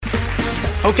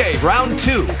Okay, round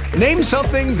two. Name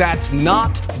something that's not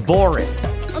boring.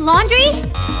 A laundry?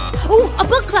 Ooh, a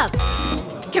book club.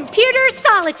 Computer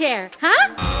solitaire,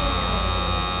 huh?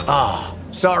 Ah,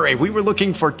 oh, sorry, we were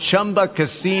looking for Chumba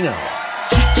Casino.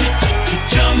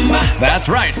 That's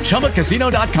right,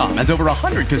 ChumbaCasino.com has over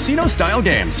 100 casino-style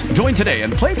games. Join today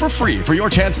and play for free for your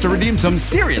chance to redeem some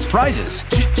serious prizes.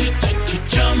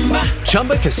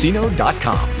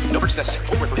 ChumbaCasino.com. No purchase necessary.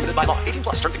 Void where prohibited by law. 18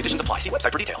 plus. Terms and conditions apply. See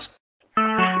website for details.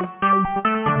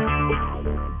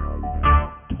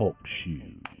 Talk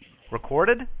shoes.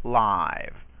 Recorded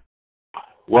live.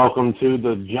 Welcome to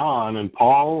the John and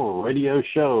Paul Radio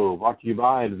Show, brought to you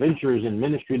by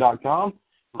AdventuresInMinistry.com,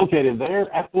 located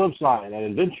there at the website at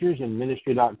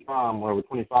AdventuresInMinistry.com, where over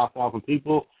 25,000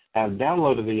 people have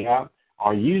downloaded the app,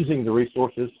 are using the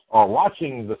resources, are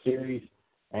watching the series,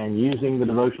 and using the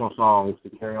devotional songs to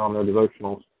carry on their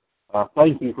devotionals.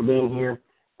 Thank you for being here.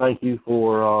 Thank you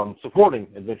for supporting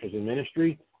Adventures in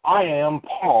Ministry. I am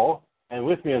Paul, and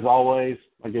with me, as always,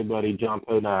 my good buddy John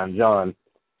Podine. John.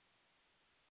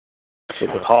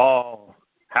 Paul,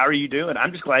 how are you doing?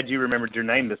 I'm just glad you remembered your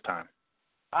name this time.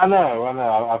 I know.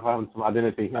 I've had some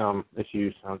identity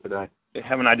issues today.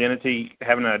 Have an identity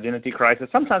crisis.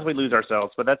 Sometimes we lose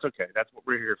ourselves, but that's okay. That's what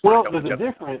we're here for. Well, there's a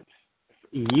difference.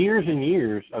 Years and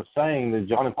years of saying the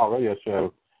John and Paul Radio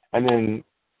Show, and then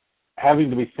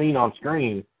having to be seen on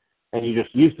screen, and you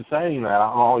just used to saying that.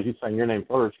 I'm always used to saying your name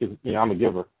first because I'm a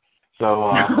giver.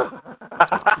 So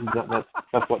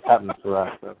that's what's happening to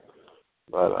us.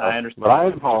 But I understand. But I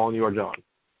am Paul, and you are John.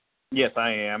 Yes,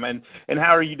 I am. And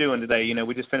how are you doing today? You know,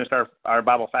 we just finished our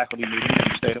Bible faculty meeting, and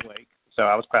you stayed awake. So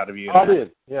I was proud of you. I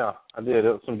did. Yeah, I did.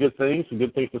 It was some good things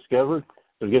discovered,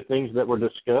 some good things that were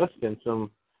discussed, and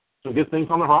some good things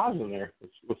on the horizon there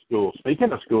with school.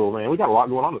 Speaking of school, man, we got a lot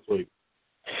going on this week.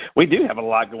 We do have a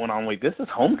lot going on. This is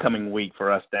homecoming week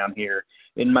for us down here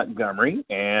in Montgomery,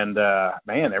 and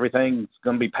man, everything's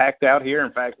going to be packed out here.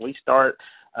 In fact, we start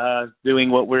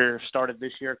doing what we're started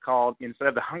this year called, instead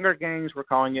of the Hunger Games, we're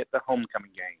calling it the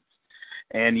Homecoming Games.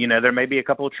 And, you know, there may be a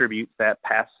couple of tributes that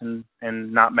pass and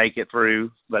not make it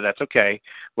through, but that's okay.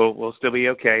 We'll still be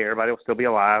okay. Everybody will still be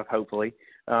alive, hopefully.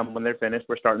 When they're finished,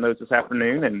 we're starting those this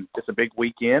afternoon, and it's a big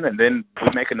weekend. And then we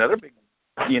make another big,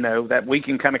 that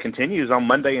weekend kind of continues on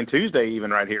Monday and Tuesday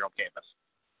even right here on campus.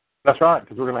 That's right,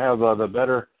 because we're going to have the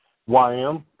Better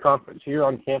YM conference here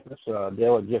on campus.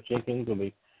 Dale and Jeff Jenkins will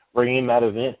be bringing that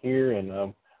event here,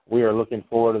 and we are looking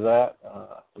forward to that.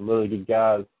 Some really good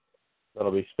guys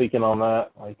that'll be speaking on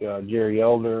that, like Jerry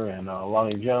Elder and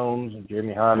Lonnie Jones and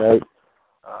Jeremy Hynote,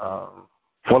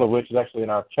 one of which is actually in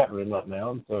our chat room right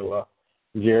now. And so,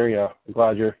 Jerry, I'm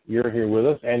glad you're here with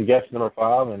us, and guest number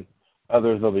 5, and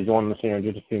others will be joining us here in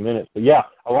just a few minutes. But, yeah,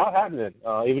 a lot happening,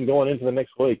 even going into the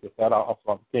next week with that awesome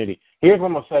opportunity. Here's what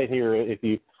I'm going to say here. If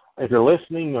you're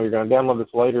listening or you're going to download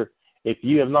this later, if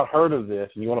you have not heard of this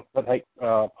and you want to take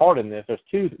part in this, there's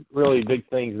two really big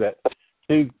things,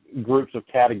 two groups of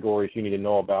categories you need to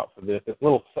know about for this. It's a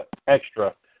little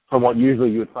extra from what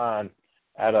usually you would find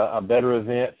at a Better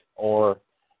event or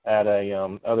at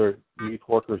a other youth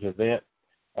workers event.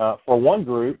 For one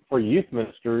group, for youth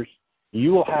ministers,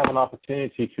 you will have an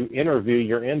opportunity to interview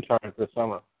your interns this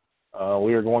summer.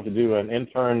 We are going to do an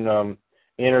intern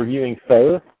interviewing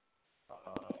fair.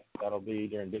 That'll be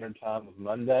during dinner time of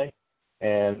Monday.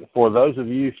 And for those of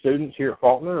you students here at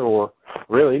Faulkner, or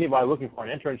really anybody looking for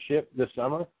an internship this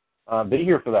summer, be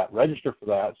here for that. Register for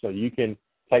that so you can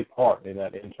take part in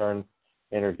that intern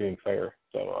interviewing fair.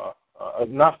 So a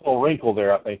nice little wrinkle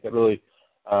there, I think, that really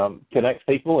connects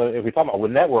people. If we talk about with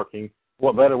networking,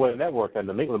 what better way to network than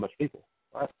to meet with a bunch of people,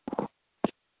 right?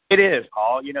 It is,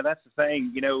 Paul. You know, that's the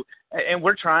thing. You know, and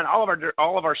we're trying.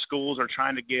 All of our schools are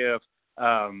trying to give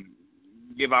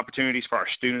opportunities for our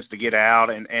students to get out,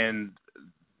 and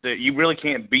that you really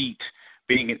can't beat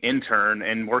being an intern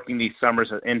and working these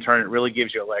summers as an intern. It really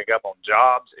gives you a leg up on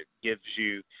jobs. It gives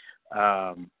you,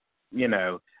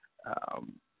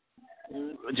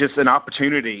 just an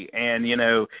opportunity. And,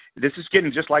 this is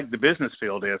getting just like the business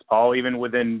field is, Paul, even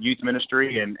within youth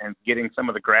ministry and getting some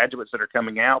of the graduates that are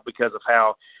coming out because of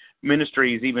how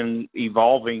ministry is even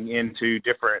evolving into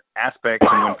different aspects.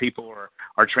 And when people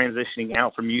are transitioning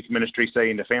out from youth ministry, say,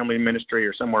 into family ministry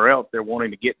or somewhere else, they're wanting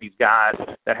to get these guys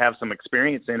that have some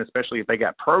experience in, especially if they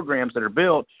got programs that are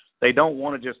built. They don't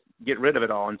want to just get rid of it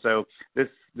all. And so this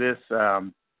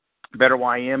Better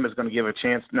YM is going to give a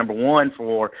chance, number one,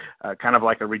 for kind of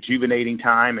like a rejuvenating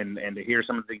time and to hear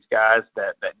some of these guys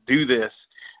that do this,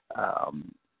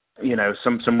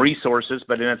 some resources.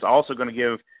 But then it's also going to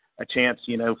give a chance,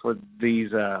 for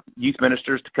these youth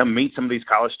ministers to come meet some of these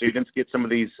college students, get some of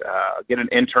these, get an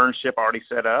internship already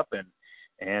set up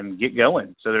and get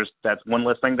going. So that's one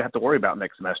less thing to have to worry about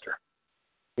next semester.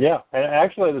 Yeah, and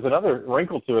actually there's another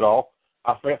wrinkle to it all.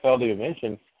 I failed to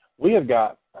mention, we have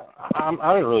got, I'm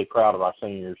really proud of our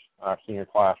seniors, our senior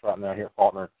class right now here at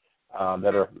Faulkner,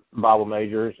 that are Bible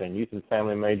majors and youth and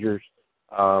family majors.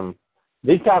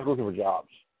 These guys are looking for jobs.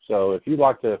 So if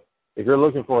you're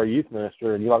looking for a youth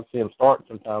minister and you'd like to see them start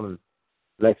sometime in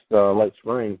next late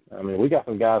spring, I mean, we got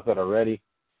some guys that are ready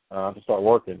to start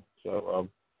working. So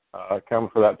come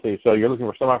for that too. So you're looking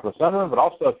for somebody for the summer, but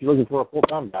also if you're looking for a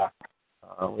full-time guy,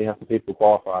 we have some people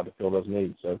qualified to fill those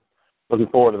needs. So looking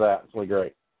forward to that. It's really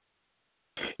great.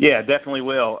 Yeah, definitely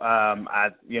will. I'm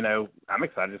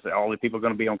excited to say all the people are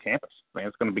going to be on campus. Man,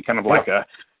 it's going to be kind of like a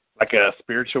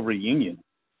spiritual reunion.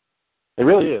 It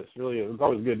really is. It really is. It's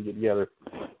always good to get together.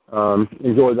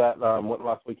 Enjoyed that went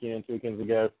last weekend, 2 weekends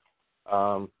ago,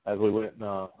 as we went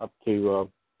up to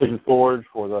Pigeon Forge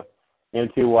for the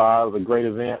M2Y. It was a great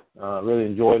event. Really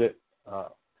enjoyed it.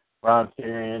 Ryan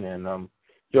Tyrion and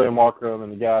Joey Markram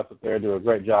and the guys up there do a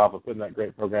great job of putting that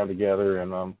great program together.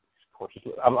 And of course,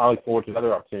 I look forward to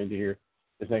another opportunity here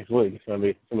this next week. It's going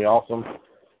to be awesome.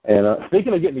 And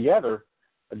speaking of getting together,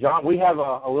 John, we have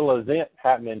a little event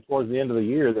happening towards the end of the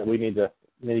year that we need to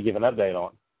give an update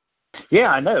on. Yeah,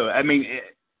 I know. I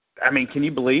mean, can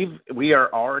you believe we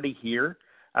are already here?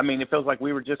 I mean, it feels like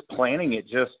we were just planning it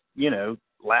just,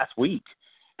 last week,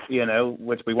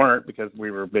 which we weren't because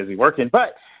we were busy working.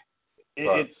 But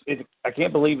it's I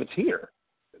can't believe it's here.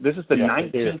 This is the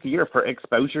 19th year for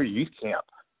Exposure Youth Camp.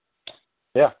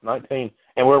 Yeah, 19.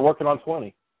 And we're working on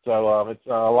 20. So it's a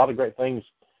lot of great things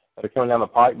that are coming down the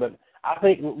pike. But I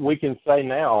think we can say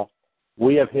now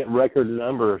we have hit record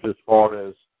numbers as far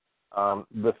as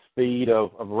the speed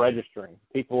of registering.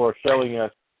 People are showing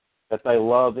us that they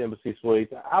love the Embassy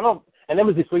Suites. And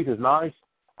Embassy Suites is nice.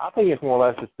 I think it's more or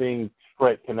less just being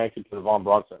straight connected to the Von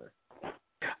Braun Center.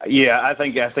 Yeah, I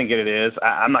think it is.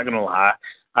 I'm not going to lie.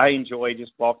 I enjoy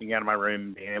just walking out of my room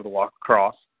and being able to walk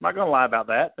across. I'm not going to lie about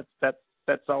that.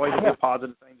 That's always a good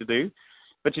positive thing to do.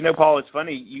 But, Paul, it's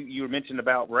funny. You mentioned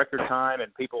about record time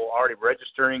and people already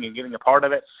registering and getting a part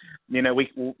of it.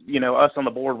 Us on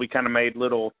the board, we kind of made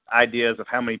little ideas of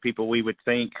how many people we would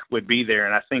think would be there,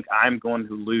 and I think I'm going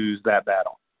to lose that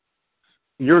battle.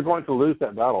 You're going to lose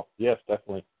that battle. Yes,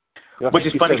 definitely. Which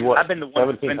is funny. I've been the one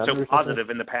that's been so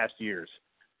positive in the past years.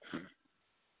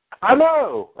 I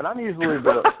know, and I'm usually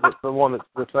the one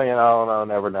that's saying, "Oh no,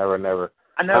 never."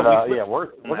 I know. But,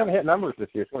 we're going to hit numbers this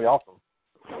year. It's going to be awesome.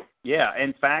 Yeah.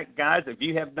 In fact, guys, if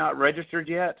you have not registered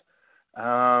yet,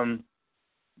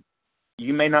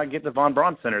 you may not get the Von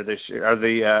Braun Center this year or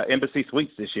the Embassy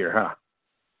Suites this year, huh?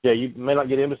 Yeah, you may not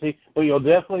get Embassy, but you'll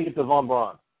definitely get the Von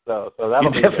Braun. So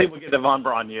that'll be definitely will get the Von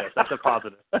Braun. Yes, that's a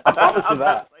positive. I promise you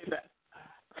that.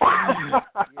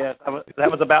 Yes, that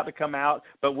was about to come out,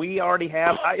 but we already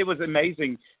have. It was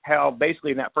amazing how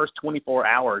basically in that first 24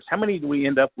 hours, how many did we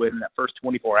end up with in that first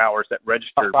 24 hours that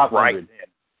registered right then?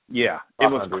 Yeah, it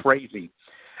was crazy.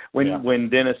 When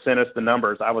Dennis sent us the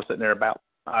numbers, I was sitting there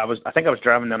I think I was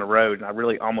driving down the road, and I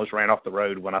really almost ran off the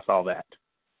road when I saw that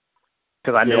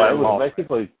because I knew I was lost.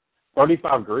 Basically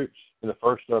 35 groups in the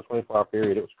first 24-hour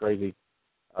period. It was crazy.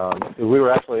 We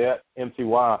were actually at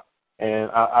MTY.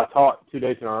 And I taught 2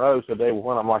 days in a row, so day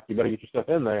one, I'm like, you better get your stuff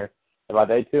in there. And by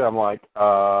day two, I'm like,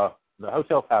 the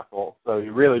hotel's half full, so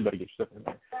you really better get your stuff in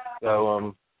there. So,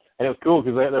 and it was cool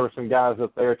because there were some guys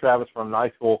up there. Travis from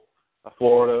Niceville,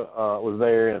 Florida, was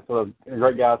there, and so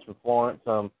great guys from Florence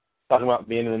talking about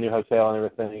being in the new hotel and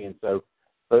everything. And so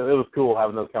it was cool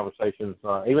having those conversations.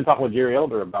 Even talking with Jerry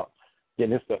Elder about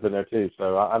getting his stuff in there, too.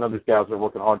 So I know these guys are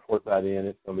working hard towards that end.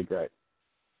 It's going to be great.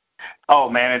 Oh,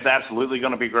 man, it's absolutely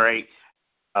going to be great.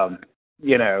 I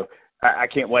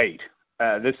can't wait.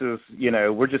 This is,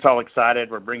 we're just all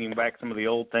excited. We're bringing back some of the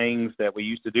old things that we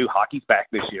used to do. Hockey's back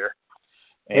this year.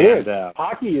 And, it is.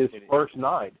 Hockey is first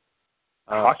night.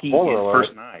 Hockey is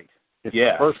first night. It's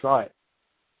the first night.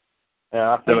 And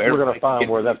I think we're going to find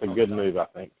where that's a good move, I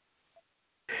think.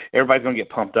 Everybody's going to get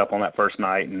pumped up on that first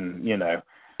night, and,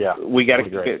 we got to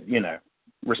get,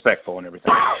 respectful and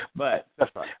everything. But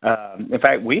that's right. In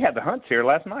fact, we had the hunts here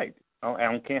last night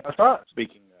on campus. That's right.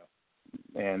 Speaking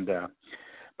of, and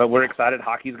but we're excited.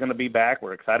 Hockey's going to be back.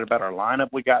 We're excited about our lineup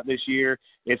we got this year.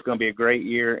 It's going to be a great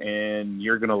year, and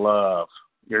you're going to love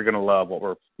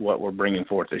what we're bringing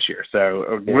forth this year. So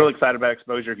we're really excited about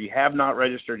Exposure. If you have not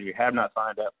registered, you have not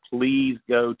signed up, please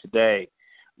go today.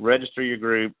 Register your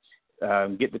group.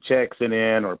 Get the checks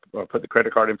in or put the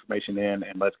credit card information in,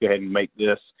 and let's go ahead and make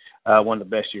this one of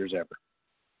the best years ever.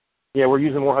 Yeah, we're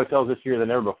using more hotels this year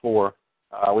than ever before.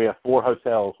 We have 4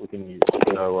 hotels we can use.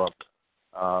 So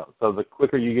So the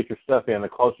quicker you get your stuff in, the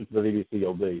closer to the VBC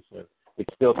you'll be. So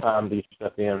it's still time to get your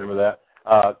stuff in. Remember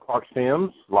that. Clark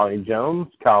Sims, Lonnie Jones,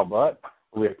 Kyle Butt.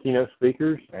 We have keynote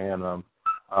speakers, and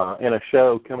in a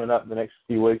show coming up the next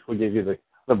few weeks, we'll give you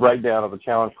the breakdown of the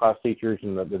challenge class teachers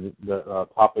and the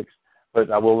topics. But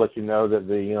I will let you know that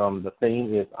the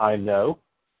theme is I know,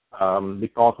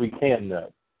 because we can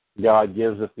know. God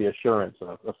gives us the assurance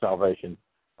of salvation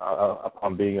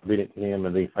upon being obedient to Him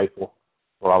and being faithful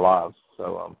for our lives.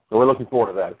 So we're looking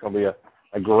forward to that. It's going to be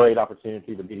a great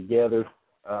opportunity to be together,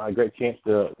 a great chance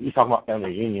to. You talk about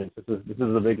family reunions. This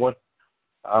is a big one.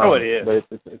 It is.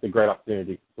 But it's a great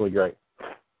opportunity. It's really great.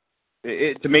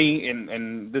 To me,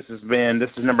 and this is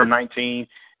number 19,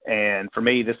 and for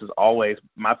me, this is always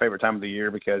my favorite time of the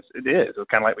year because it is. It's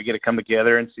kind of like we get to come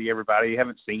together and see everybody you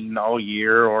haven't seen all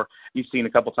year, or you've seen a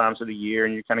couple times of the year,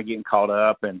 and you're kind of getting caught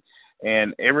up.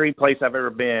 And every place I've ever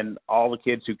been, all the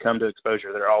kids who come to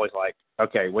Exposure, they're always like,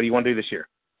 okay, what do you want to do this year?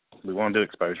 We want to do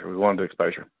Exposure. We want to do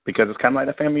Exposure. Because it's kind of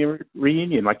like a family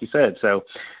reunion, like you said. So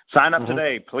sign up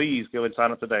today. Please go and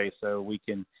sign up today so we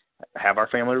can have our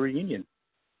family reunion.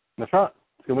 That's right.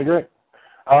 It's going to be great.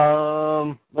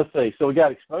 Let's see. So we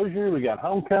got Exposure. We got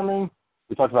Homecoming.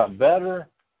 We talked about Better.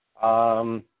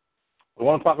 We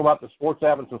want to talk about the sports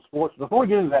app and some sports. Before we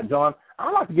get into that, John,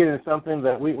 I'd like to get into something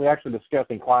that we actually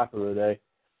discussed in class the other day.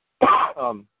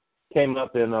 Came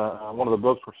up in one of the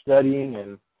books we're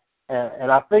studying,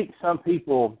 and I think some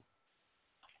people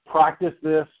practice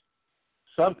this.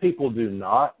 Some people do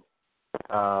not.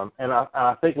 And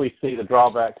I think we see the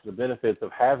drawbacks, the benefits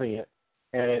of having it.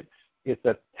 And it's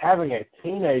having a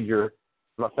teenager.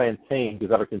 I'm not saying teen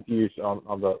because I'm confused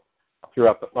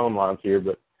throughout the phone lines here,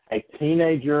 but a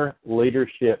teenager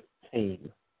leadership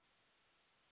team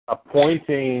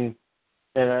appointing.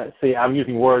 And see, I'm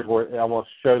using words where it almost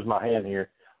shows my hand here,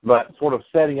 but sort of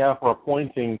setting up or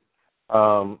appointing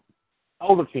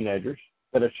older teenagers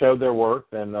that have showed their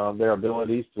worth and their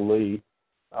abilities to lead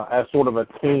as sort of a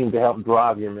team to help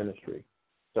drive your ministry,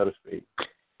 so to speak.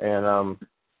 And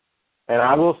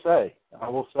I will say,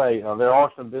 there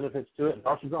are some benefits to it and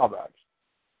there are some drawbacks.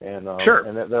 And sure.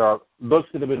 And that there are books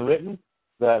that have been written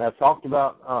that have talked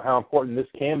about how important this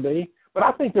can be. But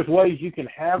I think there's ways you can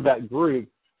have that group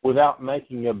without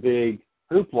making a big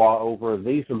hoopla over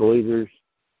these are the leaders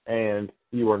and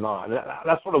you are not. And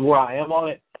that's sort of where I am on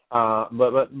it.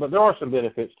 But there are some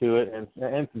benefits to it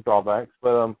and some drawbacks.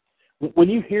 But when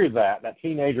you hear that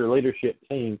teenager leadership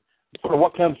team, sort of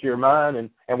what comes to your mind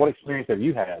and what experience have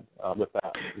you had with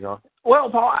that? You know?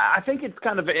 Well, Paul, I think it's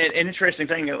kind of an interesting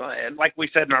thing. Like we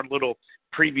said in our little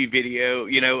preview video,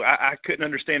 I couldn't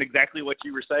understand exactly what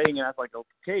you were saying. And I was like,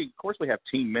 okay, of course we have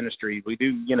team ministry. We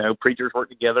do, preachers work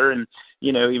together and,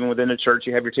 even within the church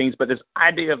you have your teams. But this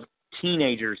idea of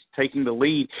teenagers taking the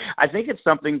lead, I think it's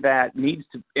something that needs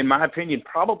to, in my opinion,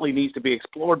 probably needs to be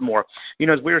explored more.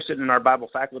 As we were sitting in our Bible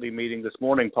faculty meeting this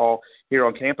morning, Paul, here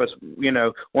on campus,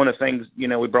 one of the things,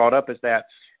 we brought up is that,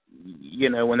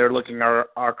 when they're looking at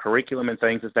our curriculum and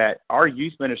things, is that our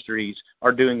youth ministries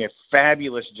are doing a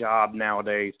fabulous job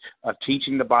nowadays of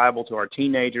teaching the Bible to our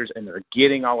teenagers, and they're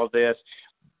getting all of this.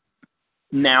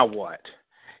 Now what?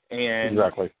 And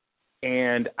exactly.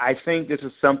 And I think this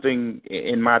is something,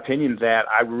 in my opinion, that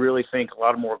I really think a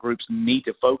lot of more groups need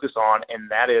to focus on, and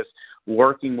that is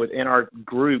working within our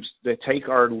groups that take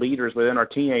our leaders within our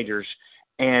teenagers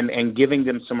and giving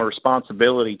them some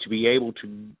responsibility to be able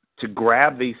to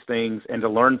grab these things and to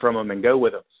learn from them and go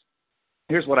with them.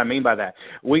 Here's what I mean by that.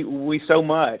 We so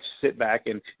much sit back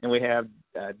and we have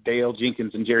Dale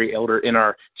Jenkins and Jerry Elder in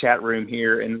our chat room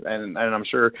here, and I'm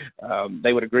sure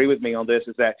they would agree with me on this,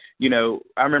 is that,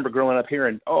 I remember growing up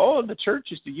hearing, the church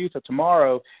is the youth of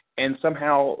tomorrow, and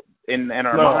somehow in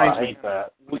our minds, I hate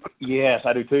that. Yes,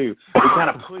 I do too. We kind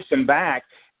of push them back,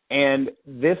 and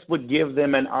this would give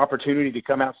them an opportunity to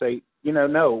come out and say,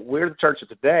 no, we're the church of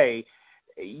today.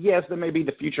 Yes, there may be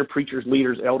the future preachers,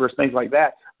 leaders, elders, things like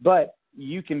that, but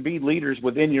you can be leaders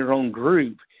within your own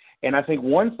group. And I think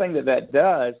one thing that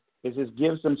does is it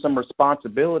gives them some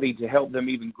responsibility to help them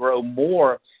even grow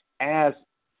more as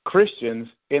Christians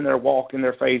in their walk, in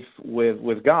their faith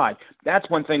with God. That's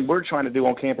one thing we're trying to do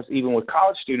on campus, even with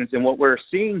college students. And what we're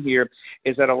seeing here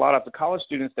is that a lot of the college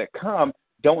students that come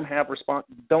don't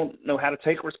know how to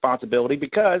take responsibility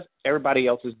because everybody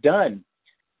else has done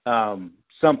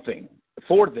something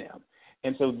for them.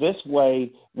 And so this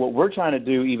way, what we're trying to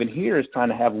do even here is trying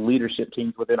to have leadership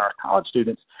teams within our college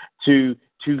students to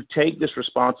take this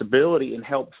responsibility and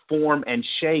help form and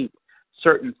shape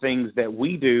certain things that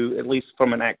we do, at least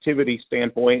from an activity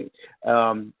standpoint,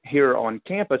 here on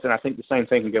campus. And I think the same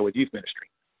thing can go with youth ministry.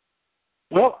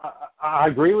 Well, I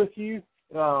agree with you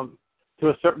to to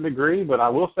a certain degree, but I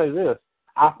will say this.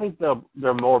 I think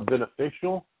they're more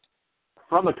beneficial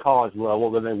from the college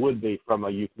level than they would be from a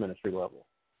youth ministry level.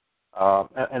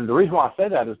 And the reason why I say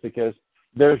that is because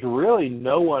there's really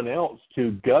no one else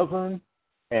to govern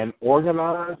and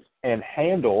organize and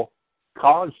handle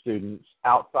college students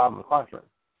outside of the classroom.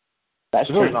 That's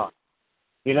really true. Not.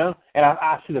 You know, and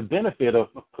I see the benefit of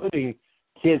putting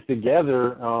kids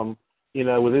together, you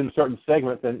know, within certain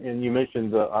segments. And you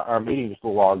mentioned our meeting just a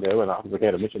little while ago, and I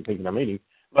forget to mention things in our meeting.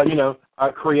 But, you know,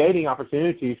 creating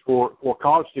opportunities for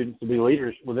college students to be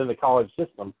leaders within the college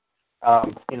system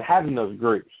and having those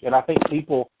groups. And I think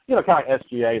people, you know, kind of like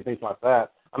SGA and things like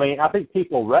that, I mean, I think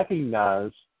people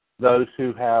recognize those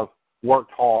who have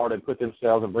worked hard and put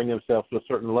themselves and bring themselves to a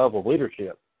certain level of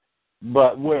leadership.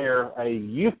 But where a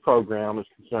youth program is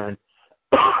concerned,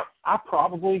 I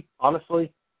probably have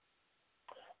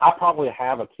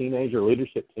a teenager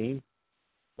leadership team,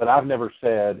 but I've never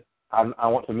said I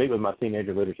want to meet with my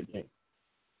teenager leadership team.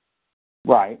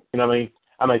 Right. You know what I mean?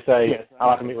 I may say, yes. I'd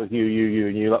like to meet with you,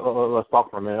 and you. Let's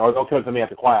talk for a minute. Or they'll come to me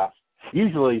after class.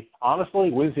 Usually, honestly,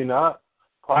 Wednesday night,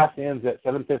 class ends at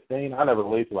 7:15. I never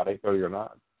leave till about 8:30 or 9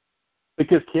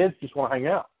 because kids just want to hang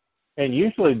out. And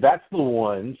usually that's the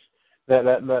ones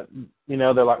that you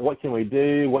know, they're like, what can we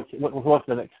do? What's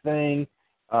the next thing?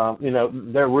 You know,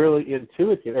 they're really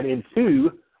intuitive and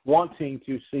into wanting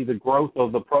to see the growth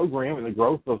of the program and the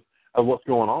growth of what's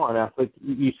going on. And I think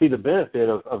you see the benefit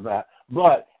of that.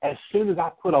 But as soon as I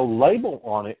put a label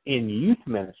on it in youth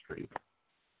ministry,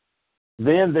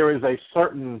 then there is a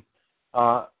certain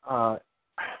a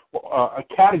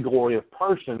category of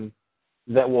person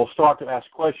that will start to ask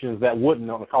questions that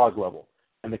wouldn't on the college level.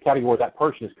 And the category of that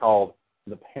person is called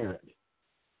the parent.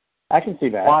 I can see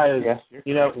that.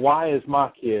 Why is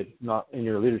my kid not in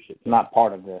your leadership team? Not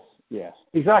part of this? Yes.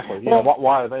 Exactly. You know,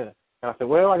 why are they? And I said,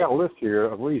 well, I got a list here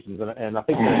of reasons, and I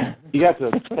think that you have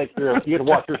to take care of. You have to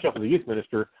watch yourself as a youth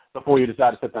minister before you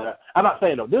decide to set that up. I'm not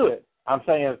saying don't do it. I'm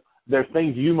saying there's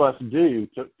things you must do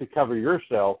to cover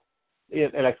yourself in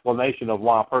an explanation of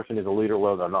why a person is a leader,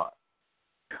 whether they're not.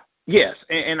 Yes,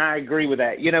 and I agree with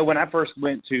that. You know, when I first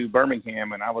went to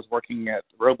Birmingham and I was working at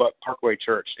Roebuck Parkway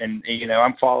Church, and, you know,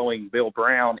 I'm following Bill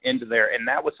Brown into there, and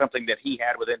that was something that he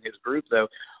had within his group, though,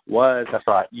 was that's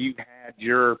right. You had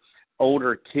your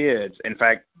older kids. In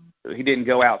fact, he didn't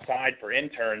go outside for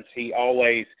interns. He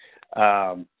always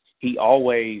did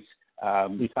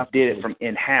it from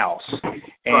in-house,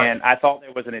 and I thought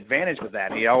there was an advantage with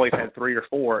that. He always had 3 or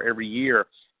 4 every year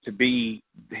to be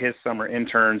his summer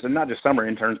interns, and not just summer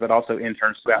interns, but also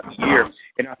interns throughout the year.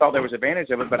 And I thought there was advantage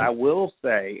of it, but I will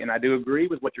say, and I do agree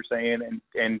with what you're saying,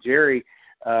 and Jerry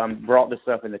brought this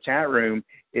up in the chat room,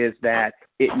 is that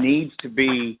it needs to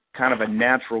be kind of a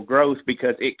natural growth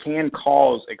because it can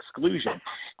cause exclusion.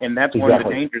 And that's one of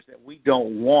the dangers that we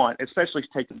don't want, especially to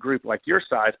take a group like your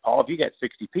size, Paul. If you got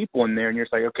 60 people in there and you're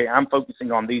saying, okay, I'm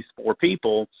focusing on these 4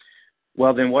 people,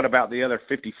 well, then what about the other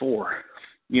 54?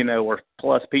 You know, or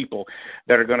plus people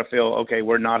that are going to feel, okay,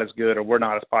 we're not as good or we're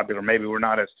not as popular, maybe we're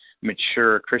not as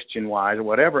mature Christian-wise or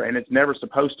whatever, and it's never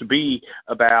supposed to be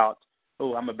about,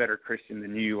 oh, I'm a better Christian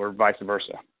than you or vice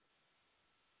versa.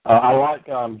 I like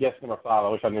guest number 5. I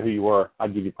wish I knew who you were.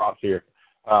 I'd give you props here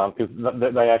because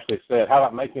they actually said, how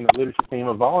about making the leadership team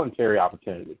a voluntary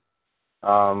opportunity?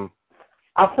 I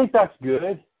think that's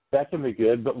good. That can be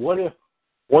good, but what if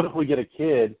we get a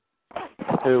kid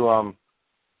who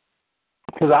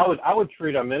because I would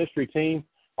treat a ministry team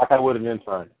like I would an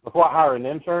intern. Before I hire an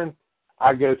intern,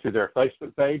 I go to their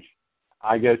Facebook page,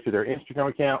 I go to their Instagram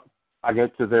account, I go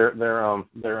to their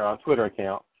Twitter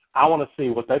account. I want to see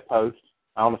what they post.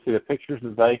 I want to see the pictures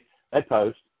that they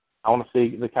post. I want to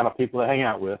see the kind of people they hang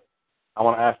out with. I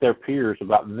want to ask their peers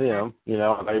about them. You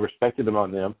know, are they respected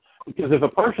among them? Because if a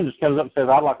person just comes up and says,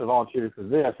 I'd like to volunteer for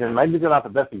this, and maybe they're not the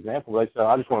best example, they say,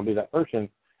 I just want to be that person.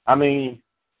 I mean,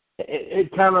 it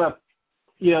kind of,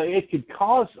 you know, it could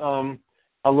cause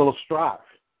a little strife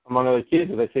among other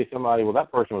kids if they see somebody, well,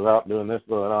 that person was out doing this,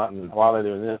 but not, and why are they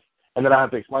doing this? And then I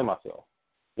have to explain myself,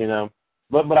 you know.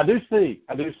 But I do see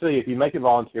if you make it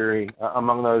voluntary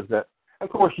among those that, of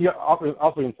course, you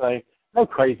also can say, no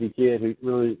crazy kid who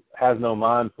really has no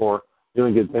mind for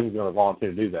doing good things is going to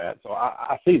volunteer to do that. So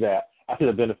I see that. I see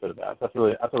the benefit of that. That's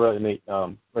a really neat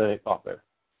thought there.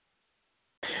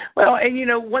 Well, and, you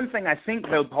know, one thing I think,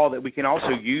 though, Paul, that we can also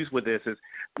use with this is,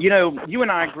 you know, you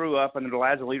and I grew up under the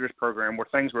Lads of Leaders program where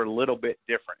things were a little bit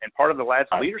different. And part of the Lads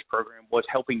of Leaders program was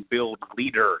helping build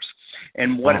leaders.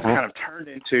 And what it's kind of turned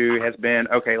turned into has been,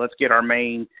 okay, let's get our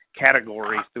main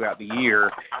categories throughout the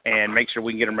year and make sure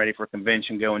we can get them ready for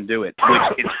convention, go and do it,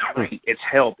 which is great. It's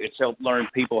helped. It's helped learn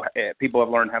people. People have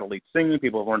learned how to lead singing.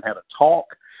 People have learned how to talk.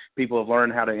 People have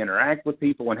learned how to interact with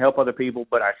people and help other people.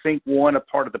 But I think a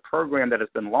part of the program that has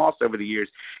been lost over the years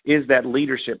is that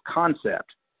leadership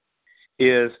concept.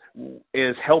 Is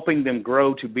helping them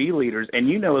grow to be leaders. And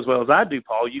you know as well as I do,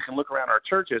 Paul, you can look around our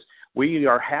churches. We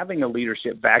are having a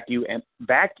leadership vacuum,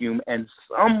 and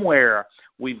somewhere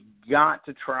we've got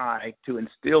to try to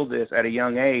instill this at a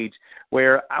young age,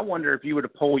 where I wonder if you were to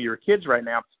poll your kids right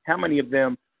now, how many of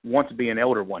them want to be an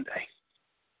elder one day?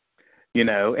 You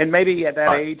know, and maybe at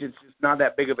that age it's just not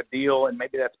that big of a deal, and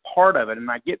maybe that's part of it, and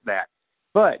I get that.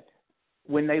 But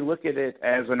when they look at it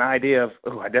as an idea of,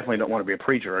 I definitely don't want to be a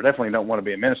preacher, I definitely don't want to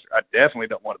be a minister, I definitely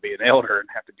don't want to be an elder and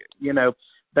have to get,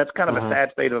 that's kind of a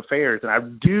sad state of affairs. And I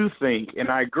do think, and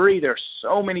I agree, there's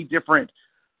so many different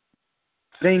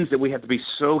things that we have to be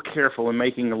so careful in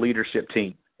making a leadership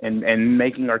team and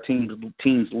making our teams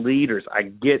leaders. I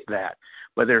get that.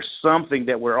 But there's something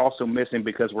that we're also missing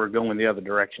because we're going the other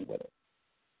direction with it.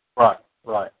 Right.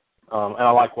 And I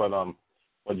like what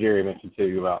Jerry mentioned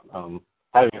too about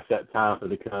having a set time for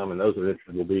them to come, and those that are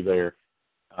interested will be there.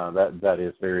 That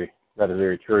is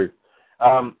very true.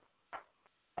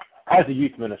 As a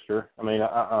youth minister, I mean,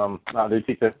 I do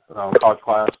teach a college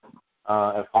class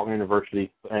at Faulkner University,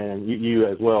 and you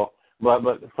as well. But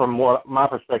from my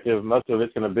perspective, most of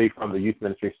it's going to be from the youth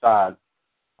ministry side.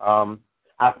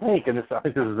 I think this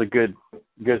is a good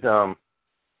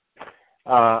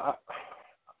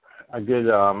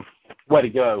way to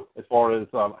go as far as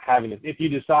having it. If you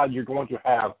decide you're going to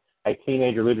have a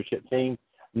teenager leadership team,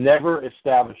 never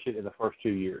establish it in the first 2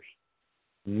 years.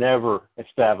 Never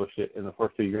establish it in the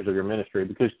first 2 years of your ministry,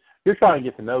 because you're trying to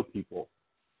get to know people,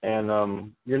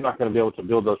 and you're not going to be able to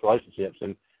build those relationships.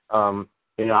 And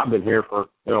I've been here for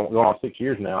going on 6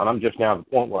 years now, and I'm just now at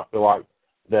the point where I feel like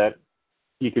that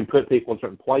you can put people in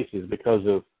certain places because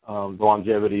of the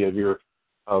longevity of your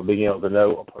being able to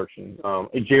know a person.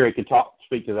 And Jerry could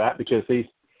speak to that, because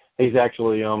he's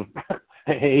actually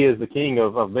he is the king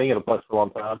of being at a place for a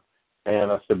long time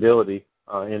and stability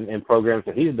in programs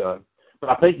that he's done. But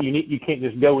I think you can't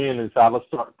just go in and decide, let's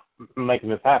start making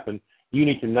this happen. You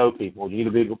need to know people. You need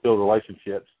to be able to build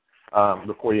relationships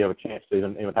before you have a chance to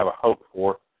even have a hope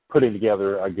for putting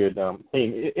together a good team,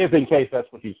 if in case that's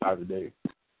what you decide to do.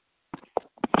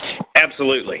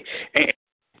 Absolutely. And,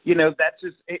 that's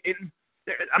just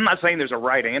I'm not saying there's a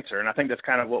right answer, and I think that's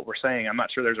kind of what we're saying. I'm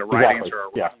not sure there's a right answer or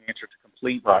a wrong answer to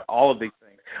complete all of these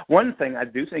things. One thing I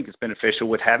do think is beneficial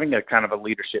with having a kind of a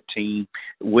leadership team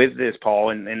with this,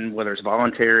 Paul, and whether it's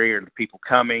voluntary or the people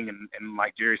coming, and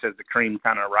like Jerry says, the cream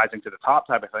kind of rising to the top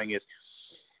type of thing, is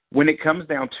when it comes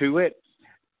down to it,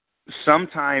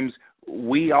 sometimes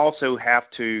we also have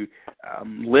to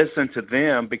listen to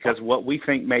them, because what we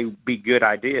think may be good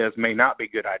ideas may not be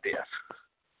good ideas.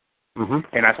 Mm-hmm.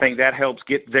 And I think that helps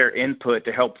get their input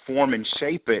to help form and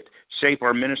shape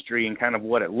our ministry and kind of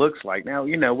what it looks like. Now,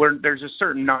 there's just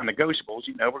certain non-negotiables.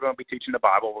 We're going to be teaching the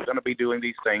Bible. We're going to be doing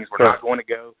these things. We're not going to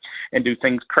go and do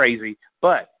things crazy.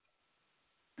 But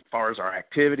as far as our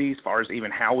activities, as far as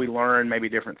even how we learn, maybe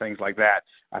different things like that,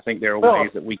 I think there are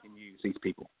ways that we can use these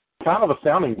people. Kind of a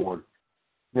sounding board,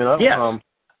 Yes.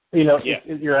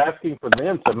 If you're asking for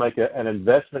them to make an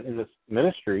investment in this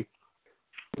ministry,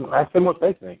 ask them what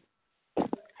they think.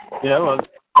 And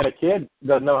a kid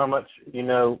doesn't know how much,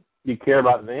 you care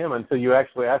about them until you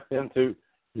actually ask them to,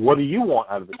 what do you want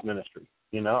out of this ministry?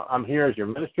 I'm here as your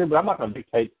minister, but I'm not going to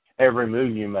dictate every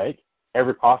move you make,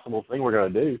 every possible thing we're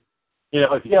going to do.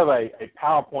 If you have a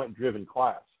PowerPoint-driven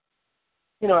class,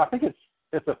 I think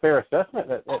it's a fair assessment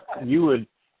that you would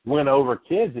win over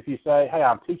kids if you say, hey,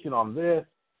 I'm teaching on this.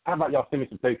 How about y'all send me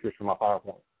some pictures from my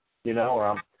PowerPoint?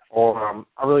 Or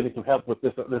I really need some help with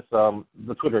the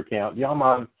Twitter account. Do y'all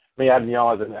mind me adding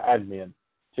y'all as an admin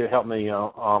to help me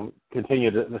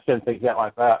continue to send things out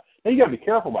like that? Now, you got to be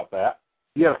careful about that.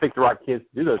 You got to pick the right kids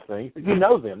to do those things. But you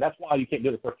know them. That's why you can't do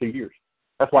it the first 2 years.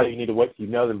 That's why you need to wait till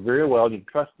you know them very well and you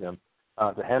trust them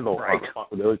to handle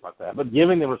responsibilities like that. But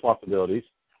giving them responsibilities,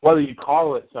 whether you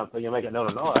call it something and make it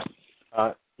known or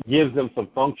not, gives them some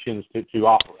functions to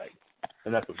operate.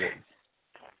 And that's important.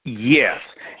 Yes,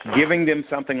 giving them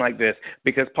something like this,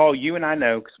 because, Paul, you and I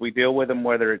know, because we deal with them,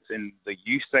 whether it's in the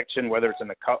youth section, whether it's in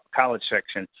the college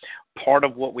section, part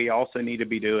of what we also need to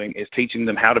be doing is teaching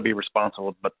them how to be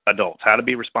responsible adults, how to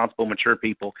be responsible, mature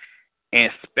people,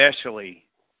 and especially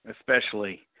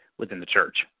within the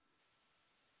church.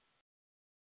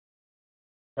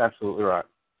 Absolutely right.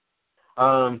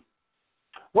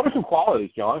 What are some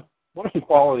qualities, John? What are some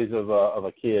qualities of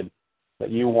a kid that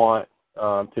you want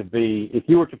to be, if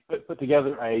you were to put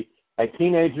together a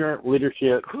teenager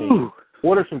leadership team,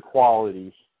 what are some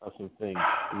qualities of some things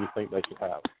that you think they should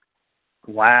have?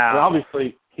 Wow. And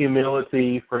obviously,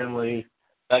 humility, friendly,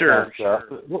 that kind of stuff.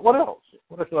 What else?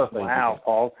 What are some other things? Wow,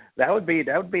 Paul, that would be an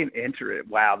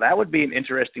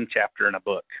interesting chapter in a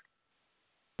book.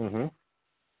 Mm-hmm.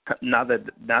 Not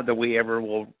that we ever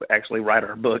will actually write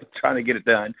our book, trying to get it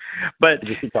done, but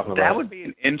that would be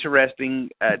an interesting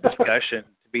discussion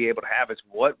to be able to have. Is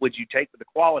what would you take with the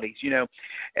qualities? You know,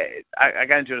 I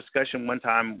got into a discussion one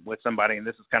time with somebody, and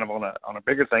this is kind of on a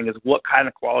bigger thing. Is what kind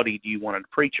of quality do you want in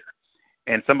a preacher?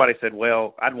 And somebody said,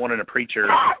 well, I'd want in a preacher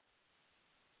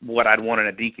what I'd want in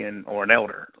a deacon or an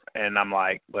elder. And I'm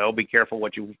like, well, be careful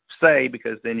what you say,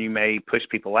 because then you may push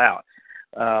people out.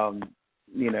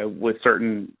 You know, with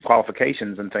certain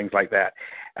qualifications and things like that.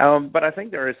 But I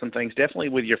think there are some things, definitely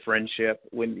with your friendship,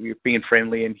 when you're being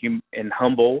friendly and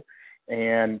humble,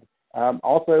 and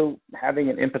also having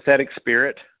an empathetic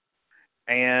spirit.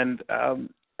 And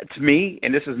to me,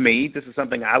 and this is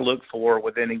something I look for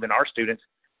within even our students,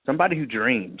 somebody who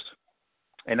dreams.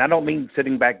 And I don't mean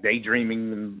sitting back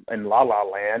daydreaming in la-la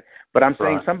land, but I'm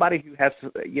saying somebody who has,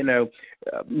 you know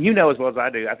as well as I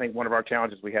do, I think one of our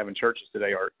challenges we have in churches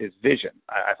today is vision.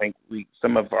 I think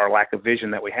some of our lack of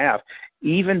vision that we have,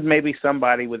 even maybe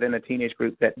somebody within a teenage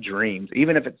group that dreams,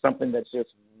 even if it's something that's just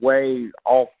way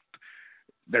off,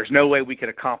 there's no way we could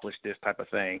accomplish this type of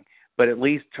thing, but at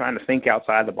least trying to think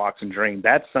outside the box and dream,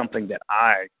 that's something that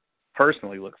I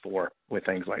personally look for with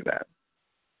things like that.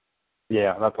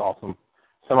 Yeah, that's awesome.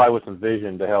 Somebody with some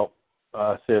vision to help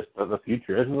assist the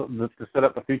future, to set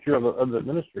up the future of the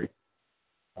ministry.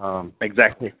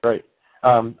 Exactly. Great.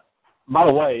 By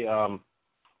the way,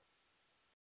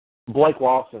 Blake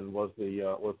Lawson was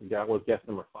guest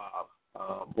number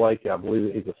 5. Blake, I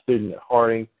believe he's a student at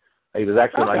Harding. He was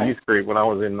actually in my youth group when I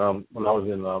was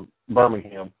in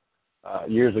Birmingham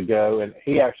years ago, and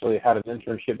he actually had an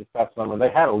internship this past summer. They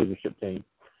had a leadership team.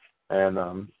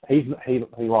 And he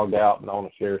logged out, and I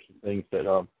want to share some things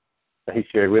that he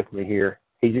shared with me here.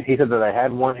 He said that they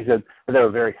had one. He said that they were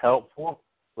very helpful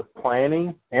with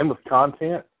planning and with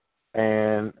content,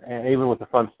 and even with the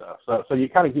fun stuff. So you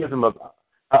kind of give them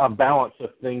a balance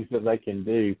of things that they can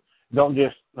do. Don't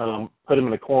just put them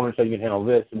in a corner and say you can handle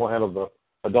this and we'll handle the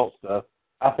adult stuff.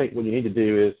 I think what you need to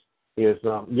do is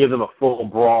give them a full,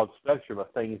 broad spectrum of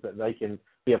things that they can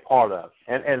be a part of,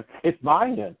 and it's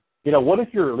buy-in. You know, what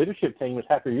if your leadership team was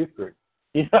half your youth group?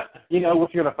 You know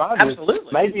what you're going to find is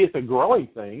maybe it's a growing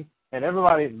thing, and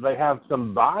they have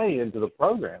some buy-in to the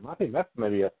program. I think that's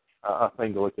maybe a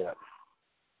thing to look at.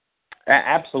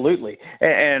 Absolutely,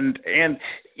 and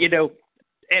you know,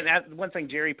 and one thing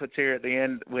Jerry puts here at the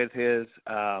end with his,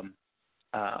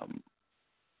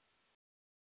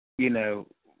 you know,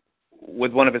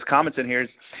 with one of his comments in here is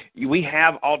we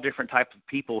have all different types of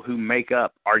people who make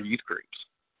up our youth groups.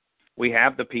 We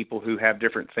have the people who have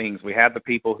different things. We have the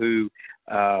people who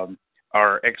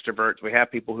are extroverts. We have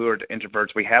people who are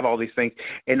introverts. We have all these things.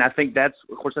 And I think that's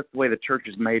the way the church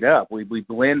is made up. We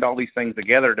blend all these things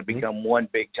together to become one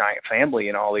big giant family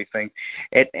and all these things.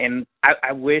 And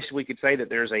I wish we could say that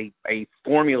there's a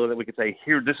formula that we could say,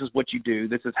 here, this is what you do.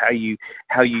 This is how you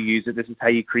use it. This is how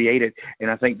you create it.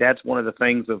 And I think that's one of the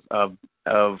things of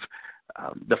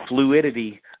the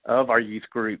fluidity of our youth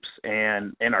groups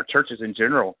and our churches in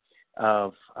general,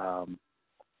 of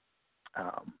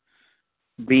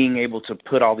being able to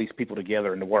put all these people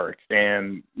together into work.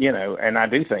 And, you know, and I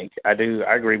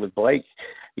agree with Blake,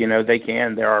 you know,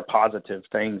 there are positive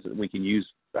things that we can use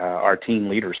our team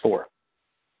leaders for.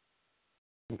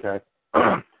 Okay.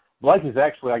 Blake is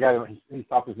actually, he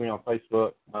talks with me on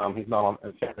Facebook. He's not on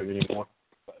the chat room anymore.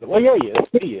 Well, yeah,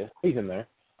 he is. He's in there.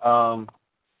 I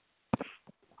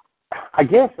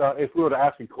guess if we were to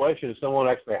ask a question, if someone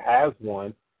actually has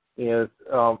one, is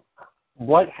how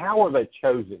are they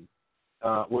chosen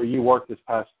where you worked this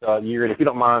past year? And if you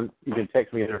don't mind, you can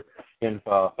text me either in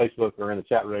Facebook or in the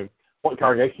chat room what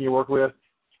congregation you work with,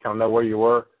 just kind of know where you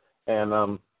were,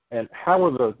 and how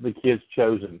were the kids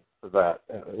chosen for that?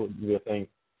 It would be a thing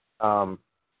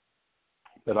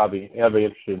that I'd be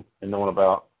interested in knowing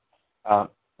about.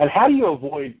 And how do you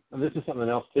avoid? And this is something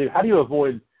else too. How do you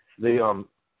avoid the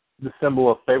symbol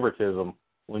of favoritism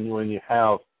when you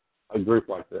have a group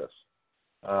like this?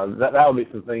 That would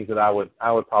be some things that I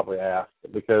would probably ask,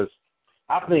 because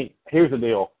I think here's the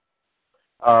deal.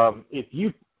 If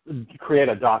you create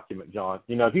a document, John,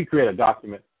 you know, if you create a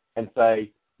document and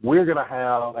say we're going to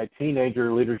have a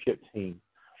teenager leadership team,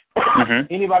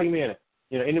 anybody in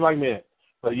it,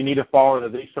 but you need to fall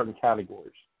into these certain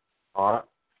categories. All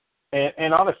right,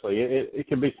 and honestly, it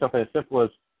can be something as simple as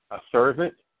a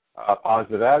servant, a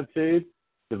positive attitude,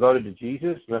 devoted to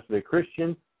Jesus, must be a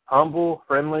Christian, humble,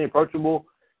 friendly, approachable,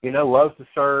 loves to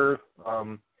serve,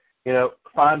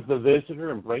 finds the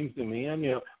visitor and brings them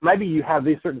in. Maybe you have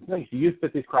these certain things. You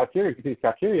fit these criteria. If you fit these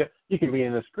criteria, you can be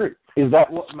in this group. Is that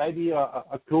what maybe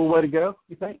a cool way to go,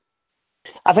 you think?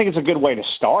 I think it's a good way to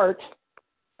start.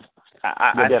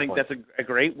 I think that's a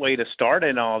great way to start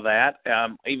in all that.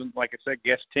 Even like I said,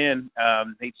 guest 10,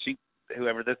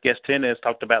 whoever this guest 10 is,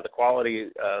 talked about the quality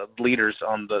leaders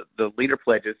on the leader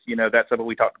pledges. That's something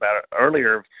we talked about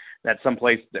earlier. That's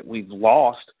someplace that we've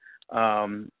lost.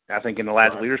 I think in the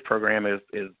Last Leaders program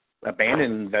is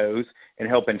abandoning those and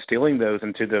help instilling those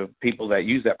into the people that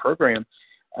use that program.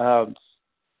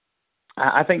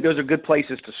 I think those are good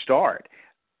places to start.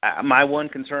 My one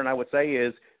concern, I would say,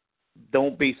 is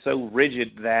don't be so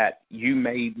rigid that you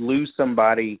may lose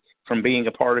somebody from being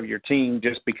a part of your team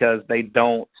just because they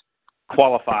don't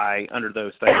qualify under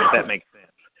those things, if that makes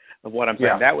sense of what I'm saying.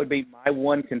 Yeah. That would be my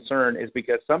one concern, is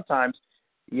because sometimes,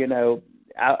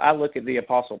 I look at the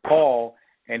Apostle Paul,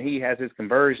 and he has his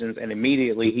conversions, and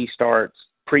immediately he starts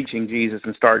preaching Jesus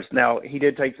and starts. Now, he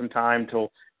did take some time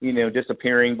till,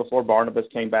 disappearing before Barnabas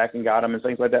came back and got him and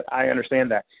things like that. I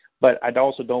understand that. But I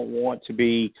also don't want to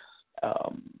be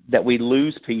that we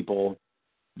lose people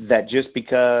that just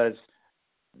because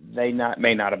they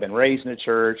may not have been raised in a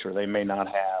church, or they may not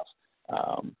have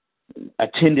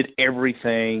attended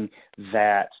everything,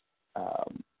 that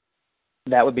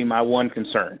would be my one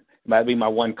concern. That would be my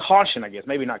one caution, I guess.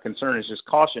 Maybe not concern, it's just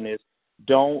caution, is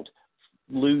don't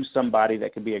lose somebody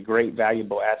that could be a great,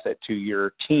 valuable asset to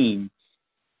your team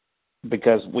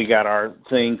because we got our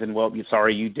things and,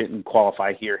 sorry, you didn't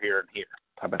qualify here, and here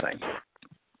type of thing.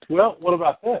 Well, what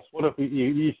about this? What if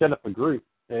you set up a group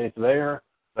and it's there,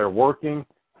 they're working?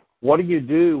 What do you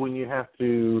do when you have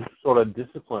to sort of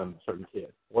discipline a certain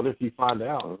kid? What if you find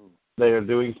out they're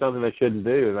doing something they shouldn't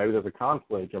do, and maybe there's a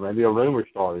conflict, or maybe a rumor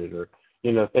started, or,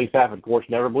 things happen. Of course,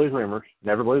 never believe rumors.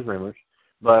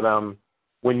 But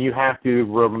when you have to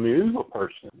remove a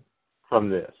person from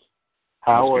this,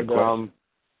 how are you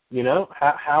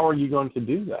going to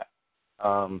do that?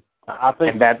 I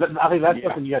think that's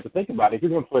something you have to think about. If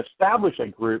you're going to establish a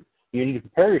group, you need to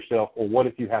prepare yourself for what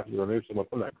if you have to remove someone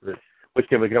from that group, which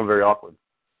can become very awkward.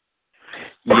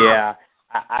 Yeah,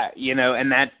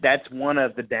 and that's one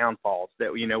of the downfalls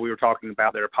that we were talking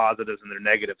about. There are positives and there are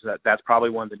negatives. That's probably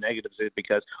one of the negatives, is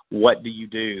because what do you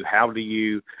do? How do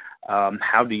you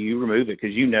remove it?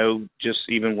 Because just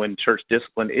even when church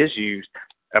discipline is used,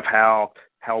 of how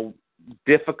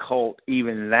difficult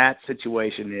even that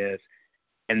situation is.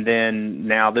 And then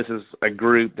now this is a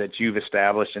group that you've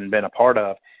established and been a part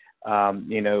of.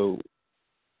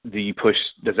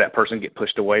 Does that person get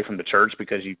pushed away from the church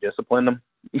because you disciplined them?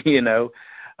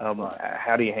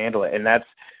 How do you handle it? And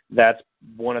that's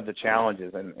one of the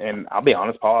challenges. And I'll be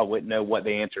honest, Paul, I wouldn't know what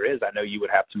the answer is. I know you would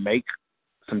have to make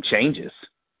some changes.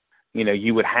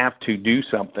 You would have to do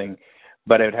something,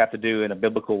 but it would have to do in a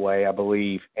biblical way, I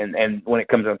believe. And when it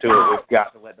comes down to it, we've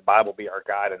got to let the Bible be our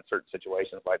guide in certain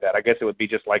situations like that. I guess it would be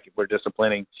just like if we're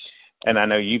disciplining, and I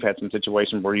know you've had some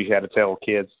situations where you had to tell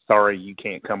kids, sorry, you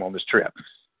can't come on this trip.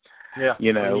 Yeah.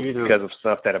 Because of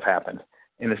stuff that have happened.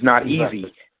 And it's not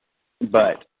easy,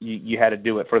 but you had to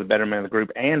do it for the betterment of the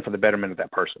group and for the betterment of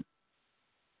that person.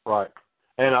 Right.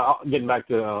 And getting back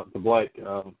to Blake,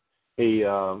 he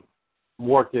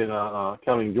worked in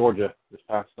Cumming, Georgia this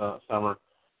past summer,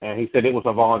 and he said it was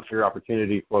a volunteer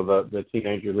opportunity for the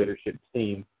teenager leadership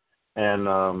team, and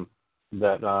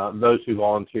that those who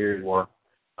volunteered were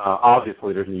obvious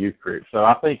leaders in the youth group. So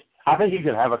I think you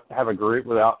can have a group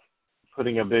without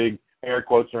putting a big air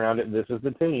quotes around it. This is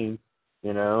the team,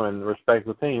 and respect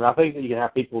the team. I think that you can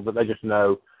have people that they just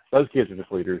know those kids are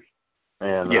just leaders,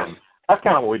 and that's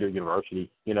kind of what we do at university.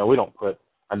 We don't put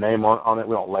a name on it.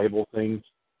 We don't label things.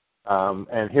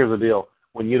 And here's the deal: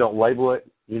 when you don't label it,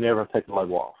 you never take the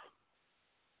label off.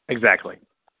 Exactly.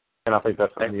 And I think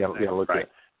that's something you got to look at.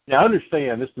 Now,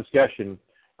 understand this discussion.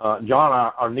 John and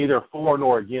I are neither for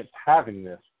nor against having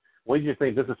this. We just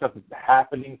think this is something that's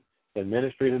happening in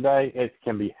ministry today. It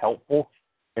can be helpful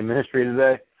in ministry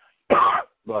today.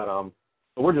 But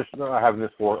we're just having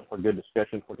this for good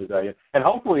discussion for today. And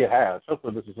hopefully it has.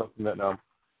 Hopefully this is something that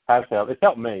has helped. It's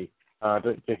helped me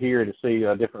to hear and to see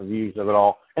different views of it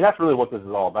all. And that's really what this is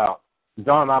all about.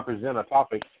 John and I present a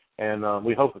topic, and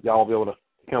we hope that y'all will be able to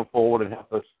come forward and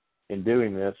help us in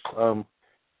doing this for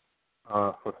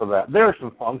that. There are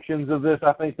some functions of this,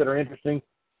 I think, that are interesting.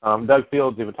 Doug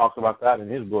Fields even talks about that in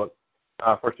his book,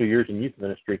 First 2 Years in Youth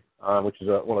Ministry, which is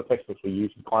one of the textbooks we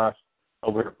use in class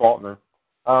over here at Faulkner.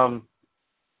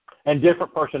 and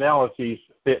different personalities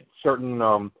fit certain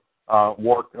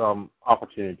work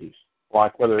opportunities,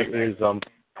 like whether it is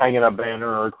hanging a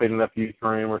banner or cleaning up youth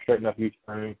room or straightening up youth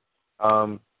room,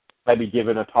 maybe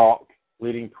giving a talk,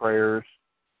 leading prayers,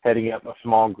 heading up a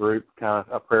small group, kind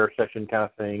of a prayer session kind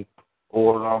of thing,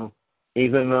 or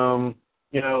even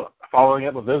following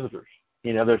up with visitors.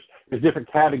 There's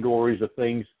different categories of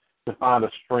things to find a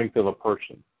strength of a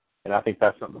person, and I think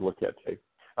that's something to look at too.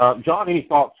 John, any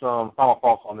thoughts, final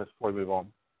thoughts on this before we move on?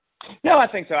 No, I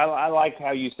think so. I like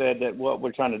how you said that what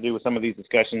we're trying to do with some of these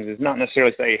discussions is not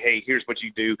necessarily say, hey, here's what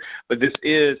you do, but this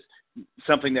is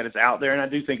something that is out there, and I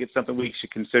do think it's something we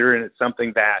should consider, and it's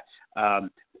something that,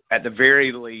 at the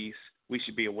very least, we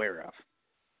should be aware of.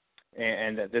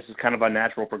 And that this is kind of a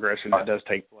natural progression that does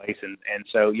take place. And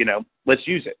so, let's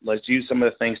use it. Let's use some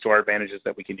of the things to our advantages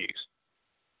that we can use.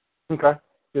 Okay,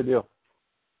 good deal.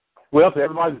 Well, to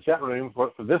everybody in the chat room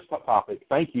for this topic,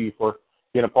 thank you for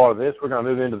being a part of this. We're going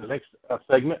to move into the next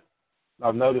segment.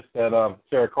 I've noticed that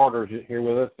Sarah Carter is here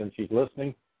with us, and she's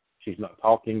listening. She's not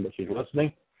talking, but she's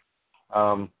listening.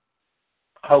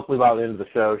 Hopefully by the end of the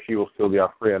show, she will still be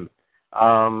our friend.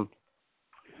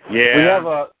 We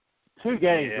have two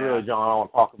games, really, John, I want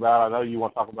to talk about. I know you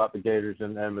want to talk about the Gators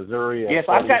in Missouri. Yes,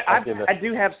 I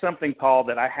do have something, Paul,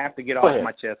 that I have to get off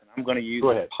my chest, and I'm going to use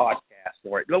the podcast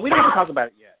for it. But we didn't talk about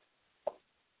it yet.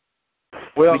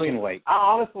 Well, we can wait. I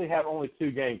honestly have only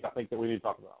two games I think that we need to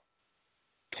talk about.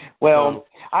 Well,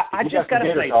 I just got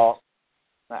to say,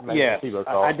 yes,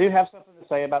 I do have something to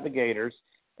say about the Gators,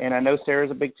 and I know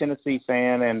Sarah's a big Tennessee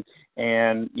fan,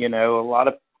 and a lot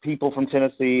of people from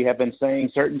Tennessee have been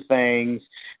saying certain things,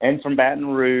 and from Baton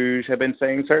Rouge have been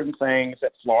saying certain things,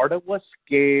 that Florida was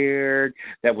scared,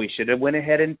 that we should have went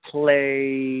ahead and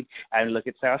played, and look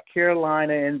at South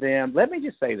Carolina and them. Let me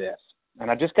just say this, and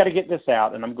I just got to get this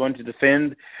out, and I'm going to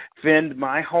defend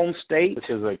my home state. This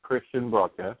is a Christian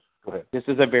broadcast. Go ahead. This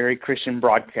is a very Christian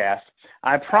broadcast.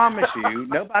 I promise you,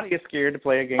 nobody is scared to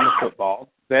play a game of football,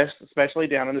 especially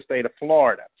down in the state of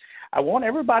Florida. I want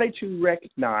everybody to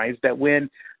recognize that when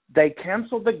they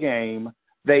canceled the game,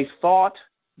 they thought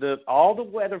all the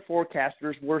weather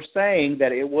forecasters were saying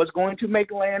that it was going to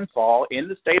make landfall in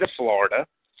the state of Florida,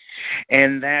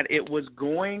 and that it was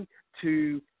going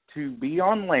to be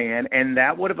on land, and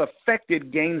that would have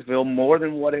affected Gainesville more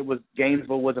than what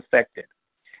Gainesville was affected.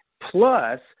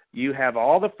 Plus, you have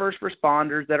all the first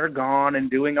responders that are gone and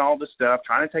doing all the stuff,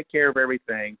 trying to take care of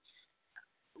everything.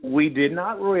 We did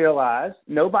not realize,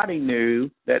 nobody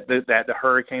knew that the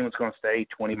hurricane was going to stay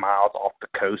 20 miles off the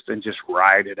coast and just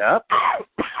ride it up.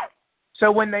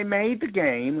 So when they made the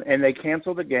game and they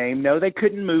canceled the game, no, they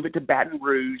couldn't move it to Baton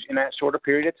Rouge in that shorter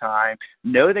period of time.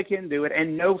 No, they couldn't do it.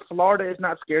 And no, Florida is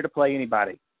not scared to play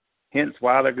anybody. Hence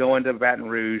why they're going to Baton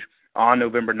Rouge on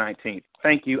November 19th.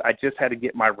 Thank you. I just had to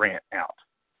get my rant out.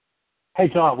 Hey,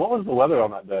 John, what was the weather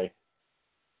on that day?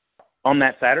 On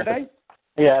that Saturday?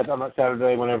 Yeah, on that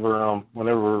Saturday, whenever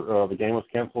the game was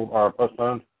canceled or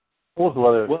postponed. What was the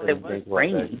weather? Well, it was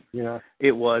rainy.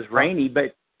 It was rainy,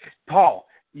 but Paul,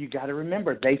 you got to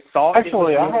remember, they thought.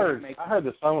 Actually, I heard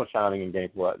the sun was shining in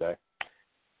Gainesville that day.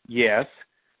 Yes,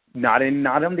 not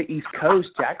on the East Coast.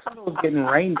 Jacksonville was getting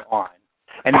rained on,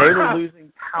 and they were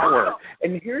losing power.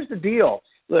 And here's the deal.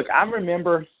 Look, I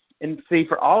remember, and see,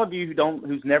 for all of you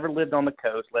who's never lived on the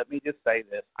coast, let me just say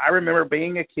this. I remember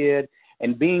being a kid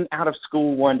and being out of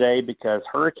school one day because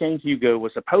Hurricane Hugo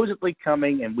was supposedly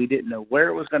coming, and we didn't know where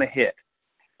it was going to hit.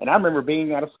 And I remember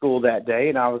being out of school that day,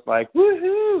 and I was like,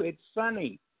 woohoo, it's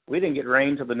sunny. We didn't get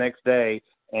rain till the next day,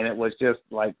 and it was just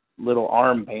like little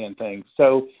armband things.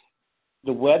 So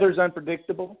the weather's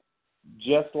unpredictable,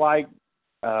 just like,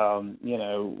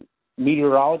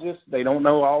 meteorologists. They don't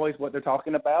know always what they're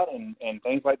talking about, and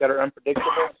things like that are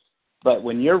unpredictable. But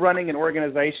when you're running an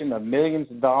organization of millions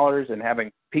of dollars and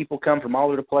having people come from all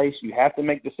over the place, you have to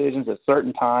make decisions at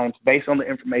certain times based on the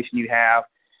information you have.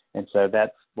 And so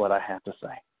that's what I have to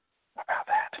say about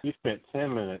that. You spent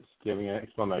 10 minutes giving an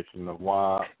explanation of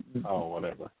why. Oh,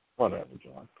 whatever,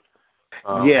 John.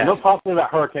 Yeah. No talking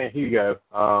about Hurricane Hugo.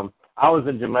 I was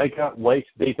in Jamaica, waist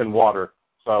deep in water,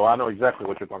 so I know exactly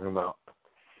what you're talking about.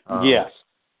 Yes.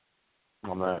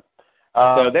 On that.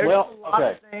 So there's a lot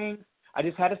of things. I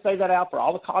just had to say that out for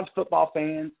all the college football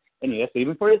fans, and yes,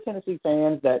 even for the Tennessee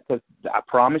fans. Because I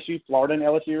promise you, Florida and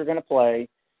LSU are going to play.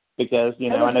 Because I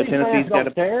know Tennessee's got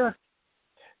to care.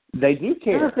 They do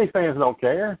care. Tennessee fans don't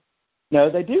care.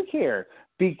 No, they do care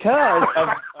because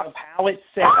of how it's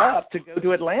set up to go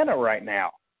to Atlanta right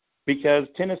now. Because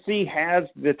Tennessee has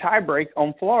the tiebreak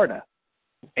on Florida,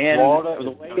 and Florida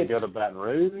the is way going to go to Baton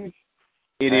Rouge.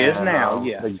 It is now.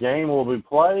 Yes. The game will be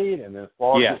played, and then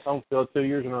Florida gets home field 2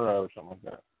 years in a row or something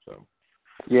like that. So.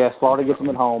 Yes, Florida gets them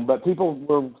at home, but people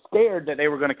were scared that they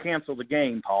were going to cancel the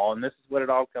game, Paul, and this is what it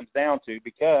all comes down to,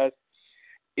 because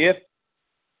if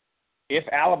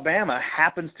Alabama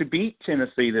happens to beat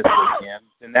Tennessee this weekend,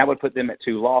 then that would put them at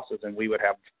 2 losses, and we would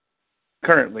have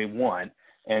currently 1.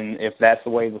 And if that's the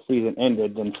way the season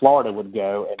ended, then Florida would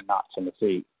go and not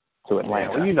Tennessee to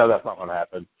Atlanta. Yeah, well, you know that's not going to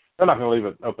happen. They're not going to leave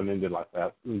it open-ended like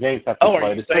that. The games have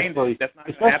to be played,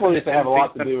 especially if they have a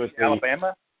lot to do with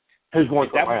Alabama. Who's going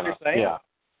to Atlanta? What you're saying?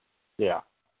 Yeah.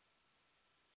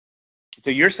 So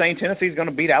you're saying Tennessee's going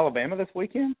to beat Alabama this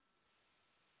weekend?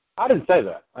 I didn't say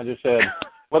that. I just said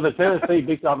whether Tennessee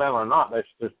beats Alabama or not, there's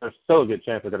still a good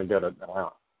chance they're going to go to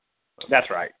Atlanta. That's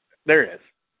right. There is.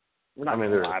 We're not going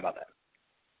to lie about that.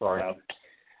 Sorry.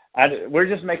 So, we're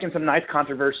just making some nice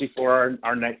controversy for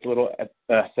our next little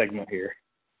segment here.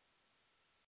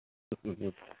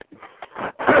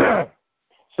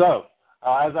 So, as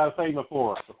I was saying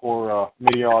before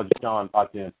meteorologist John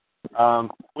popped in,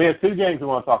 we have 2 games we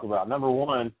want to talk about. Number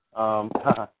one,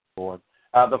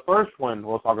 the first one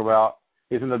we'll talk about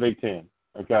is in the Big Ten.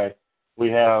 Okay, we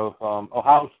have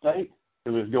Ohio State,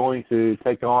 who is going to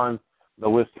take on the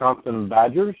Wisconsin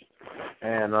Badgers,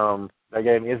 and that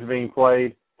game is being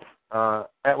played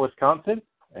at Wisconsin,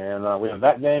 and we have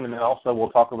that game, and then also we'll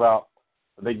talk about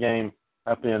the big game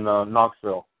up in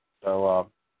Knoxville.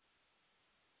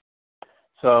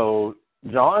 So,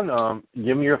 John,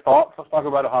 give me your thoughts. Let's talk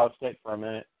about Ohio State for a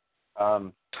minute.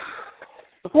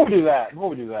 Before we do that,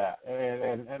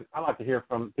 and I'd like to hear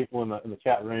from people in the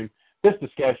chat room. This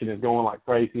discussion is going like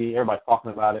crazy. Everybody's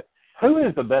talking about it. Who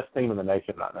is the best team in the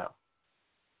nation right now?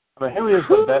 I mean, who is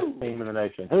the best team in the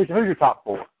nation? Who's your top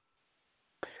 4?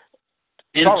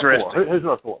 Interesting. Top 4. Who's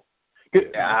your 4?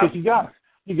 Because you got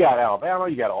Alabama,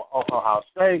 you got Ohio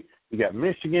State, you got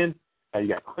Michigan, you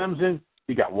got Clemson,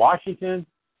 you got Washington,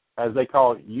 as they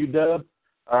call it, UW.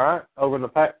 All right, over in the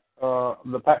Pac. So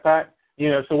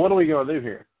what are we going to do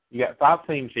here? You got 5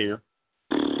 teams here.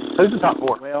 Who's the top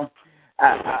 4? Well,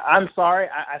 I'm sorry.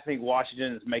 I think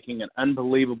Washington is making an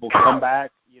unbelievable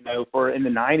comeback. For in the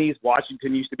 90s,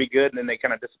 Washington used to be good, and then they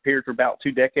kind of disappeared for about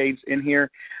 2 decades in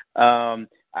here.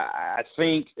 I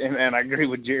think, and I agree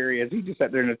with Jerry, as he just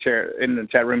sat there in the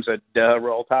chat room said, "Duh,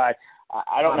 Roll Tide."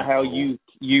 I don't know how you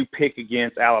pick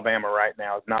against Alabama right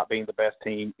now as not being the best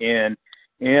team in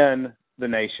the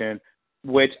nation,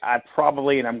 which I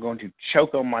probably, and I'm going to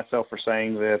choke on myself for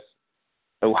saying this,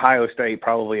 Ohio State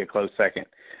probably a close second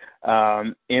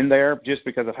in there just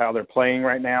because of how they're playing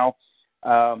right now.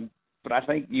 But I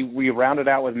think we rounded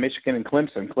out with Michigan and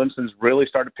Clemson. Clemson's really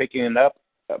started picking it up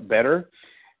better.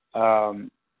 I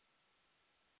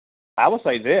will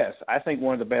say this. I think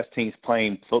one of the best teams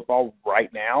playing football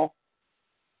right now,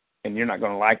 and you're not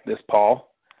going to like this,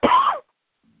 Paul.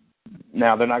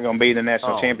 Now, they're not going to be in the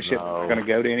national championship. No. They're going to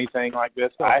go to anything like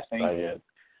this. I think.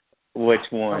 Which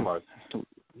one?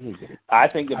 I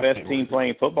think the best team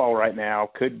playing football right now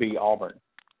could be Auburn.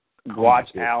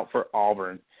 Watch out for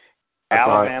Auburn.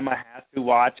 Alabama has to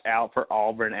watch out for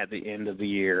Auburn at the end of the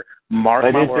year.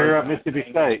 Mark my words. They did tear up Mississippi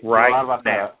State. Right about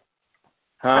now.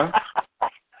 Huh?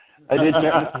 They did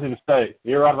tear up Mississippi State.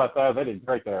 You're right about that. They did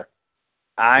great there.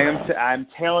 I'm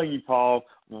telling you, Paul,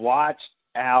 watch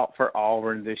out for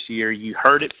Auburn this year. You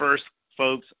heard it first,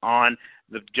 folks, on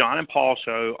the John and Paul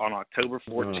show on October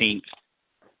 14th.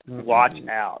 Mm-hmm. Watch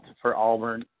out for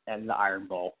Auburn and the Iron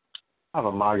Bowl. I have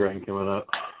a migraine coming up.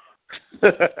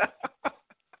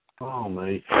 Oh,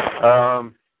 mate.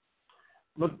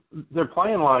 Look, they're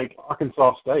playing like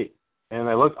Arkansas State, and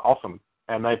they look awesome.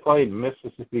 And they played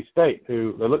Mississippi State,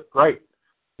 who they look great,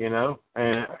 and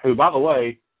who, by the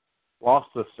way,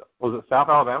 lost to, was it South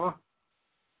Alabama?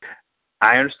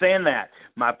 I understand that.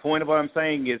 My point of what I'm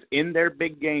saying is in their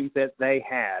big games that they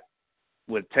had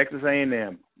with Texas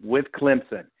A&M, with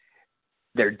Clemson,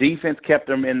 their defense kept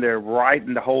them in there right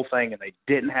in the whole thing, and they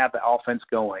didn't have the offense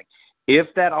going.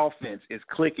 If that offense is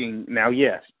clicking, now,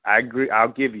 yes, I agree. I'll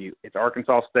give you, it's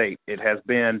Arkansas State. It has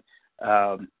been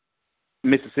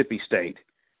Mississippi State.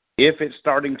 If it's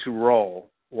starting to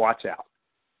roll, watch out.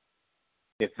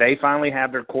 If they finally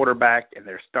have their quarterback and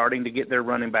they're starting to get their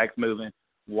running backs moving,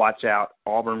 watch out.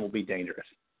 Auburn will be dangerous.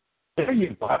 You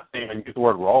use the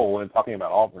word roll when talking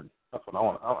about Auburn. That's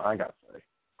what I got to say.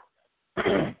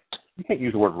 You can't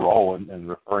use the word roll and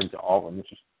referring to Auburn.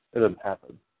 It doesn't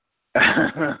happen.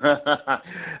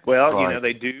 Well, right.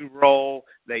 They do roll.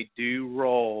 They do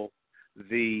roll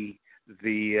the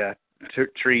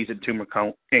trees at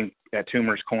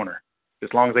Toomer's Corner, as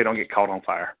long as they don't get caught on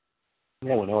fire.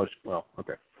 Yeah, well,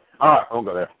 okay. All right, I won't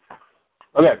go there.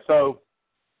 Okay, so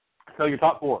your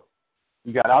top 4.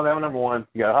 You got Alabama number 1.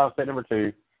 You got Ohio State number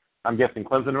 2. I'm guessing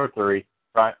Clemson number 3,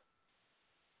 right?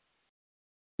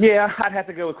 Yeah, I'd have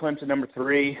to go with Clemson number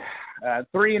 3.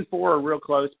 3 and 4 are real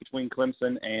close between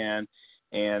Clemson and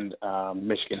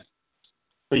Michigan.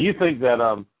 So you think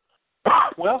that,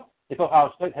 well, if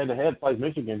Ohio State head-to-head plays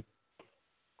Michigan,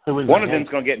 who wins? One of them's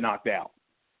going to get knocked out.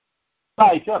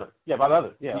 By each other. Yeah, by the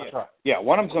other. Yeah, that's right. Yeah,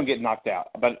 one of them's going to get knocked out.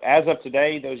 But as of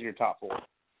today, those are your top 4.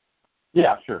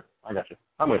 Yeah, sure. I got you.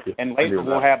 I'm with you. And later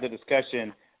we'll have the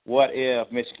discussion, what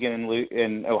if Michigan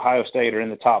and Ohio State are in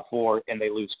the top 4 and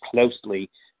they lose closely?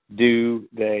 Do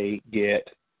they get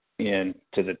into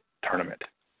the tournament?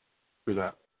 Who's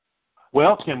that?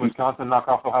 Well, can Wisconsin knock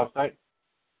off Ohio State?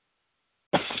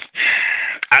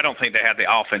 I don't think they have the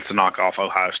offense to knock off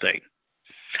Ohio State.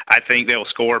 I think they'll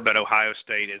score, but Ohio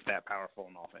State is that powerful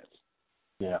in offense.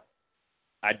 Yeah.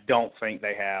 I don't think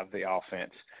they have the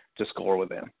offense to score with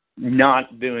them.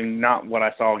 Not what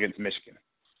I saw against Michigan.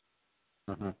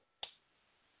 Mm-hmm.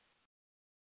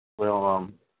 Well,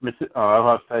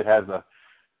 Ohio State has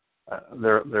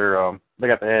they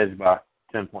got the edge by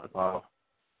 10.5.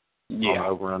 Yeah,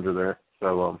 over under there.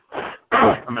 So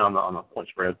I mean on the point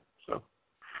spread. So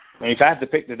if I have to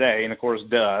pick today, and of course,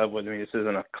 this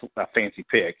isn't a fancy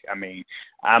pick. I mean,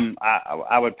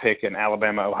 I would pick an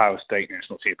Alabama-Ohio State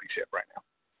national championship right now.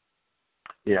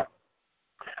 Yeah,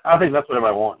 I think that's what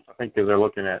everybody wants. I think because they're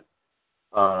looking at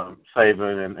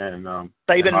Saban and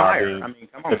Saban Meyer. I mean,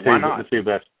 come on, why not? The two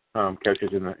best coaches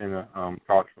in the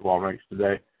college football ranks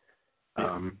today.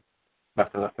 That's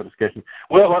the discussion.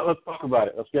 Well, let's talk about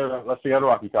it. Let's go to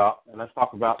Rocky Top, and let's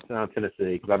talk about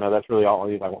Tennessee, because I know that's really all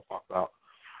anybody wants to talk about.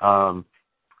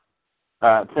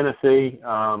 Tennessee,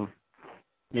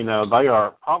 they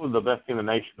are probably the best team in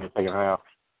the nation in the second half.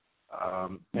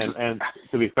 And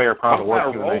to be fair, probably the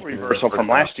worst team in the nation. Talk about a role reversal from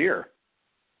last year.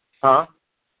 Huh?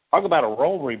 Talk about a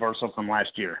role reversal from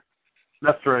last year.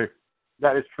 That's true.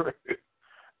 That is true.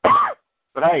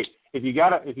 But hey, if you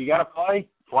gotta play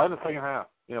in the second half.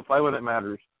 Play when it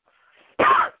matters.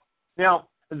 Now,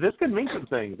 this could mean some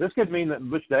things. This could mean that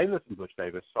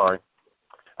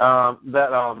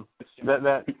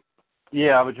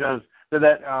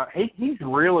he's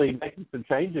really making some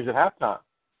changes at halftime.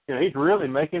 He's really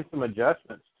making some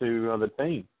adjustments to the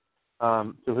team,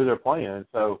 to who they're playing.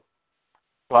 So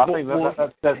I think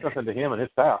that's something to him and his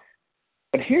staff.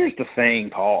 But here's the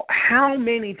thing, Paul. How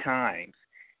many times,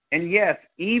 and yes,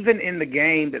 even in the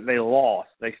game that they lost,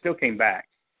 they still came back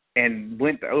and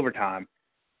went to overtime.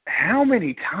 How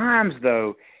many times,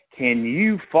 though, can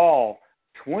you fall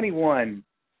 21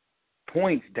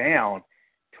 points down,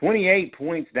 28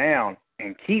 points down,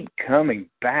 and keep coming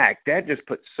back? That just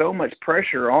puts so much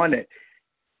pressure on it.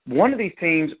 One of these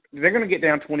teams, they're going to get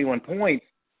down 21 points,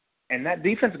 and that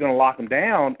defense is going to lock them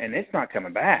down, and it's not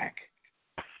coming back.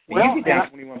 Well, you get down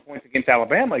 21 points against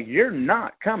Alabama, you're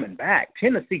not coming back.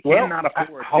 Tennessee cannot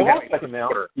afford to. Hold on a second now.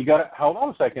 You got to hold on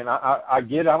a second. I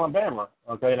get Alabama,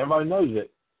 okay, and everybody knows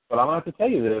it. But I'm going to have to tell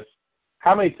you this: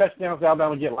 how many touchdowns did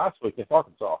Alabama get last week against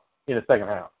Arkansas in the second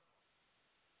half?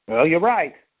 Well, you're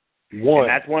right. One. And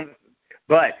that's one.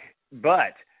 But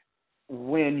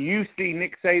when you see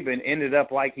Nick Saban ended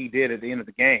up like he did at the end of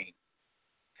the game,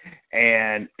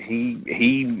 and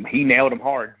he nailed them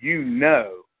hard,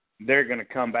 they're going to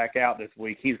come back out this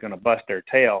week. He's going to bust their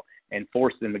tail and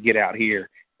force them to get out here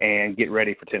and get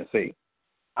ready for Tennessee.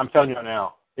 I'm telling you right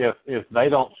now, if they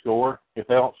don't score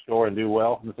and do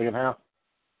well in the second half,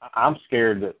 I'm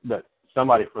scared that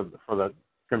somebody for the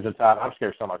Crimson Tide, I'm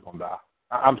scared somebody's going to die.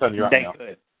 I'm telling you right now. They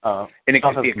could. And it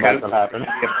could be a coach. Happen.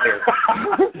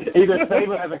 Either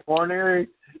Saban has a coronary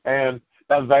and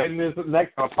that vein is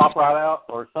next going to pop right out,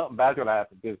 or something bad's going to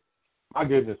happen. Because my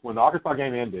goodness, when the Arkansas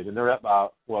game ended and they're up by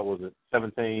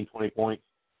 17, 20 points,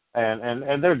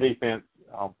 and their defense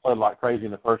played like crazy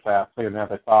in the first half. Second half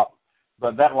they stopped.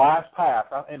 But that last pass,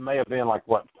 it may have been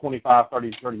 25,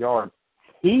 30 yards.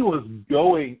 He was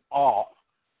going off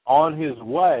on his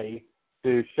way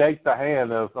to shake the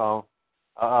hand of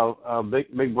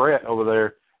Big Brett over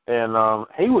there, and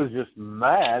he was just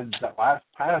mad that last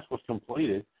pass was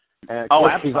completed. And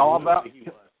he's all about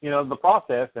the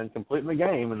process and completing the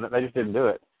game, and they just didn't do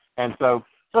it. And so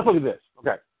let's look at this.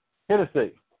 Okay,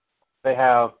 Tennessee, they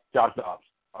have Josh Dobbs.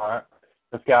 All right,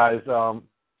 this guy's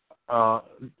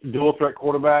dual threat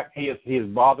quarterback. He has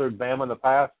bothered Bama in the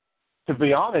past. To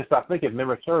be honest, I think if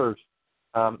memory serves,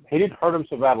 he didn't hurt him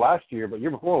so bad last year, but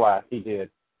year before last he did.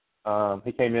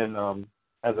 He came in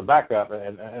as a backup,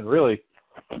 and really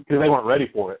because they weren't ready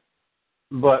for it.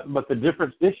 But the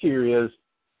difference this year is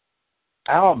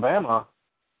Alabama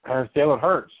has Jalen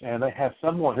Hurts, and they have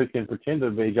someone who can pretend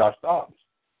to be Josh Dobbs.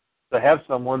 They have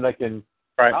someone that can.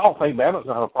 Right. I don't think Bama's going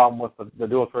to have a problem with the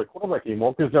dual threat quarterback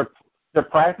anymore because they're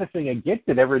practicing against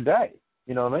it every day.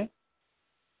 You know what I mean?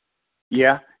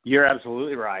 Yeah, you're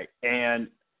absolutely right. And,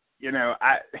 let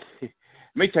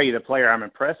me tell you the player I'm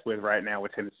impressed with right now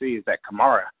with Tennessee is that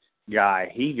Kamara guy.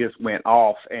 He just went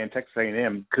off, and Texas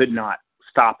A&M could not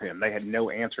stop him. They had no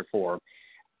answer for him.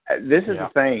 This is the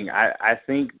thing. I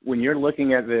think when you're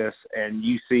looking at this and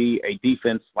you see a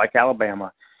defense like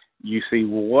Alabama, you see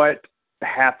what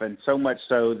happened, so much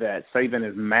so that Saban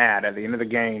is mad at the end of the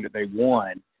game that they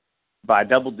won by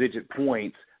double-digit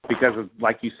points because of,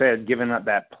 like you said, giving up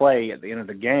that play at the end of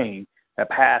the game, that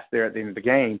pass there at the end of the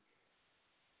game.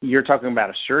 You're talking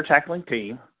about a sure tackling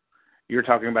team. You're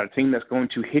talking about a team that's going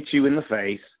to hit you in the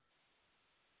face.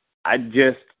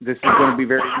 This is going to be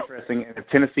very interesting. And if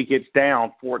Tennessee gets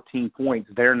down 14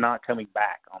 points, they're not coming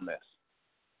back on this.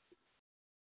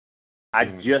 I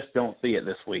just don't see it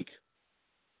this week.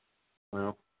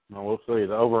 Well, we'll see.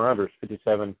 The over-under is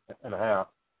 57.5.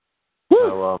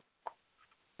 So,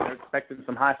 they're expecting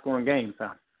some high-scoring games,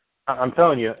 huh? I'm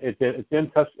telling you, it's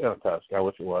in Tusk. I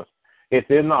wish it was. It's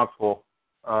in Knoxville.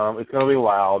 It's going to be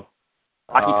loud.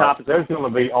 There's going to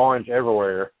be orange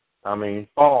everywhere. I mean,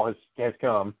 fall has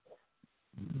come.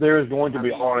 There's going to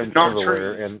be orange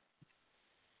everywhere, and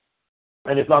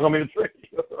it's not going to be the tree.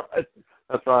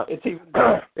 That's right.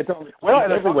 It's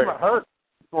everywhere. Hurt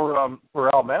for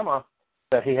Alabama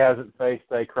that he hasn't faced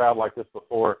a crowd like this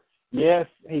before. Yes,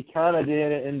 he kind of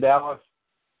did it in Dallas,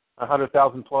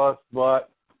 100,000 plus, but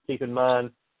keep in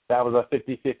mind that was a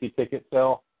 50-50 ticket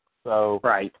sale. So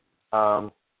right.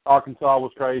 Arkansas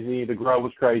was crazy. The Grove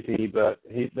was crazy, but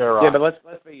they're but let's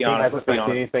be honest. Let's be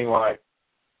honest. Anything like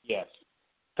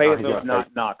Fayetteville is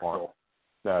not Knoxville.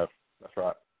 No, that's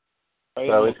right.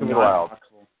 So it's going to be loud.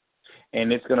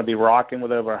 And it's going to be rocking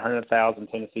with over 100,000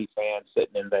 Tennessee fans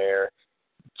sitting in there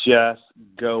just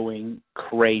going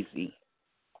crazy.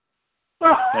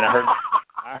 And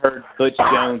I heard Butch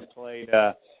Jones played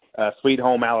Sweet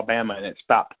Home Alabama, and it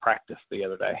stopped practice the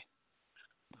other day,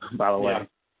 by the way. Yeah.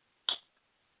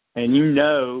 And you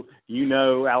know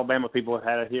Alabama people have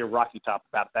had to hear Rocky Top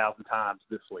about 1,000 times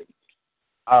this week.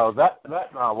 Oh, that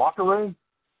locker room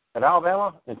at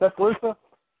Alabama in Tuscaloosa,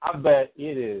 I bet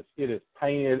it is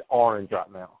painted orange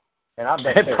right now, and I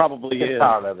bet it probably is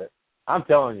tired of it. I'm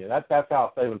telling you, that's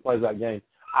how Saban plays that game.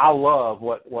 I love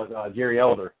what Jerry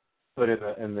Elder put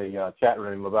in the chat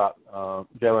room about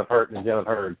Jalen Hurts and Jalen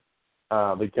Hurd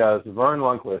because Vern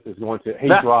Lundquist is going to. He's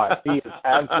right. He is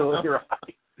absolutely right.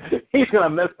 He's going to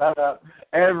mess that up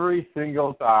every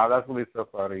single time. That's going to be so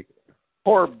funny.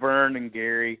 Poor Vern and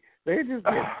Gary. They just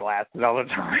get blasted all the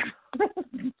time.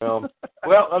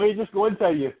 Well, let me just go ahead and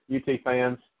tell you, UT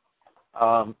fans,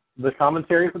 the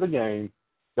commentary for the game,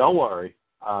 don't worry.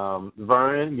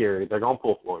 Vernon and Gary, they're going to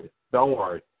pull for you. Don't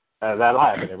worry. That'll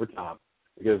happen every time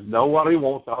because nobody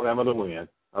wants Alabama to win.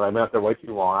 They've been out there way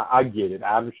too long. I get it.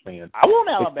 I understand. I want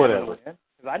Alabama to win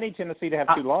because I need Tennessee to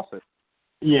have 2 losses.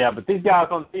 Yeah, but these guys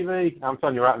on TV, I'm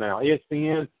telling you right now,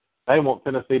 ESPN, they want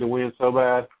Tennessee to win so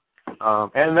bad.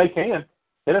 And they can.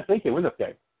 Tennessee can win this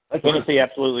game. Tennessee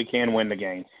absolutely can win the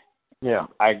game. Yeah.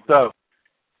 So,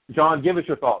 John, give us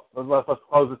your thoughts. Let's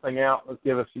close this thing out. Let's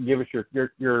give us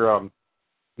your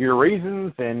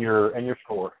reasons and your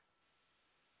score.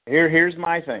 Here's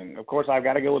my thing. Of course, I've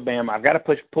got to go with Bama. I've got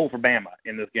to pull for Bama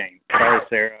in this game. Sorry,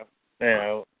 Sarah.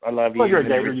 I love you. Well, you're a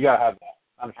Gator. You got to have that.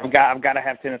 I've got to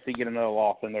have Tennessee get another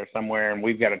loss in there somewhere, and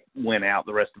we've got to win out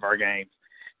the rest of our games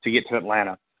to get to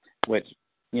Atlanta, which,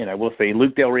 we'll see.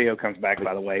 Luke Del Rio comes back,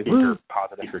 by the way. We're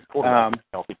positive. What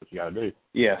you got to do.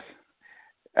 Yes.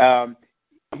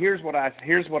 Here's what I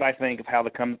think of how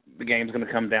the game's going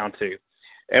to come down to.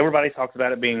 Everybody talks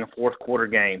about it being a fourth quarter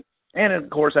game. And, of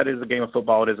course, that is a game of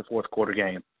football. It is a fourth quarter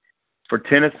game. For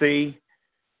Tennessee,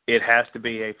 it has to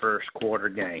be a first quarter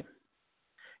game.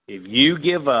 If you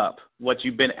give up what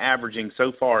you've been averaging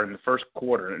so far in the first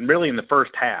quarter, and really in the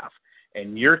first half,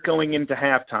 and you're going into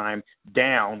halftime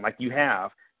down like you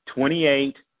have,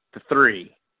 28-3,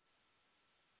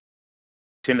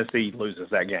 Tennessee loses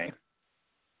that game.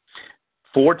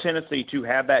 For Tennessee to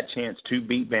have that chance to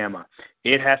beat Bama,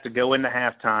 it has to go into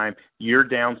halftime. You're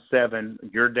down 7,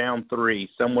 you're down 3,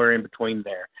 somewhere in between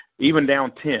there, even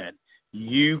down 10.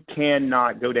 You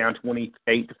cannot go down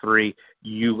 28-3.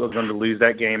 You are going to lose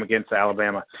that game against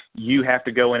Alabama. You have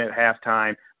to go in at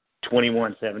halftime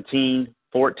 21-17,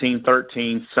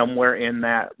 14-13, somewhere in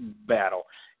that battle.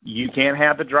 You can't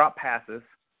have the drop passes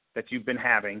that you've been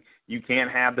having. You can't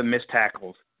have the missed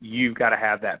tackles. You've got to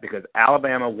have that because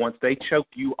Alabama, once they choke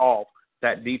you off,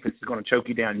 that defense is going to choke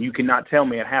you down. You cannot tell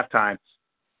me at halftime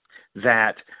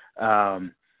that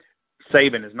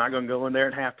Saban is not going to go in there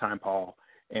at halftime, Paul,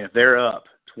 and if they're up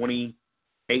 28-3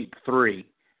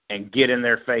 and get in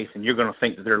their face and you're going to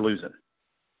think that they're losing.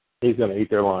 He's going to eat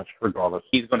their lunch regardless.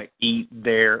 He's going to eat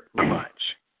their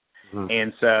lunch.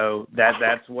 And so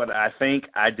that's what I think.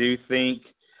 I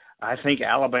think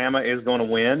Alabama is going to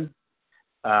win.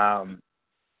 I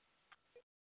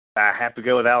have to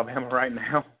go with Alabama right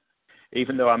now,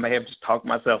 even though I may have just talked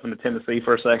myself into Tennessee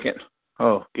for a second.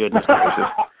 Oh, goodness gracious.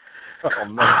 Oh,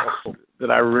 no.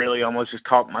 That I really almost just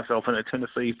talked myself into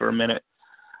Tennessee for a minute.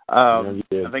 I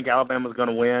think Alabama's going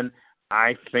to win.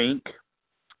 I think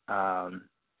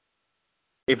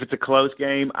if it's a close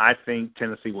game, I think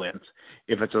Tennessee wins.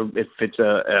 If it's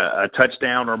a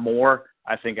touchdown or more,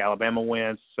 I think Alabama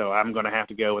wins. So I'm going to have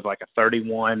to go with like a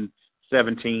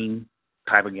 31-17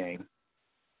 type of game.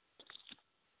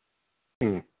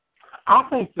 I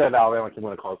think that Alabama can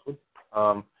win a close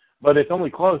one, but it's only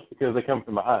close because they come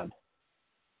from behind.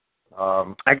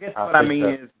 I guess what I mean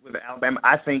is with Alabama,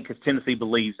 I think because Tennessee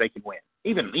believes they can win.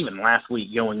 Even last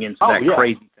week going into that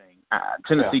crazy thing,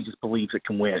 Tennessee just believes it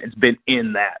can win. It's been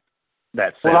in that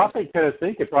setting. Well, I think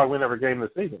Tennessee could probably win every game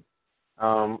this season,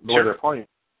 the way they're playing.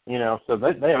 So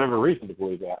they have every reason to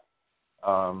believe that.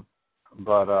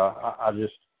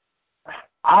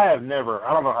 I have never.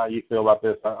 I don't know how you feel about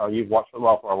this. You've watched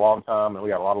football for a long time, and we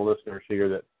got a lot of listeners here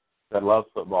that love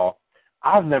football.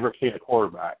 I've never seen a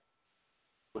quarterback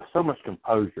with so much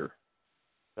composure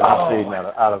that I've seen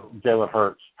out of Jalen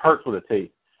Hurts. Hurts with a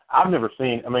T. I've never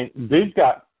seen. I mean, dude's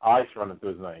got ice running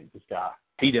through his veins. This guy.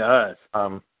 He does.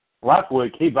 Last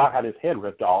week, he about had his head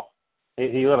ripped off.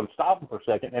 He let him stop him for a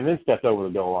second and then stepped over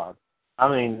the goal line. I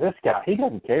mean, this guy, he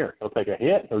doesn't care. He'll take a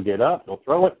hit. He'll get up. He'll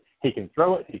throw it. He can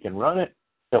throw it. He can run it.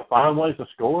 He'll find ways to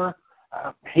score.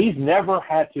 He's never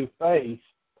had to face,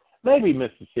 maybe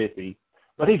Mississippi,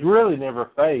 but he's really never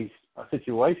faced a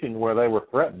situation where they were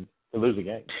threatened to lose a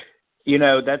game.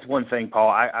 That's one thing, Paul.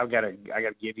 I've got to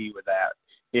give you with that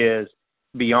is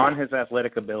beyond his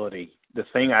athletic ability. The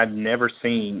thing I've never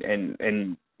seen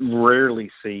and rarely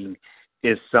seen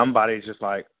is somebody's just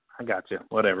like, I got you,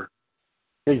 whatever.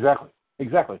 Exactly.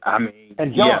 I mean,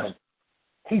 and John,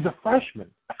 he's a freshman.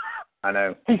 I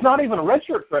know. He's not even a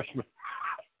redshirt freshman.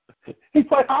 He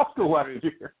played high school last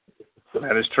year.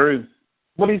 That is true.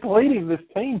 But he's leading this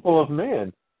team full of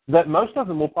men that most of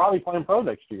them will probably play in pro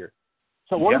next year.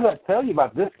 So what does that tell you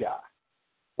about this guy?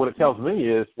 What it tells me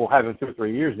is we'll have him 2 or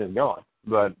 3 years and then gone.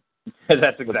 But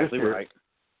that's exactly right.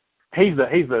 He's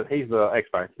the X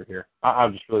factor here. I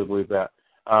just really believe that.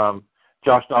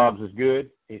 Josh Dobbs is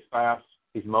good. He's fast.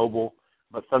 He's mobile.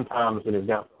 But sometimes in his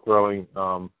down throwing,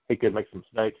 he could make some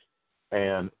mistakes.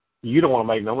 And you don't want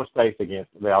to make no mistakes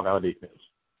against the Alabama defense.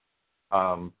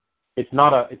 It's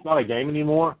not a game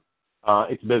anymore.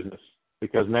 It's business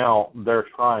because now they're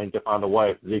trying to find a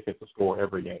way for the defense to score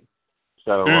every game.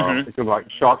 So it's going to be like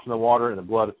sharks in the water and the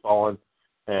blood is falling.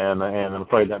 And I'm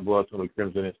afraid that blood's going to be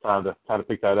crimson. It's time to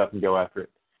pick that up and go after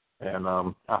it. And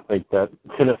I think that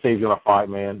Tennessee's going to fight,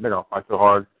 man. They're going to fight so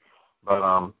hard. But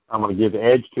I'm going to give the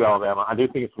edge to Alabama. I do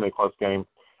think it's going to be a close game.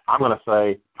 I'm going to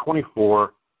say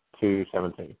 24-17.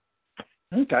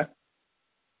 Okay.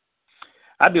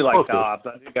 I do like Dobbs.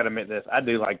 I do got to admit this. I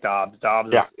do like Dobbs. Dobbs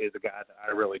is a guy that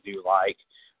I really do like.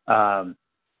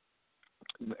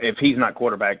 If he's not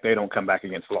quarterback, they don't come back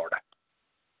against Florida.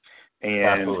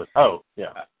 And absolutely. Oh,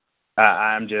 yeah.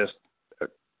 I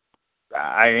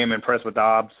am impressed with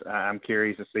Dobbs. I'm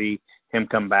curious to see him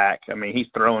come back. I mean, he's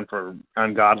throwing for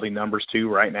ungodly numbers too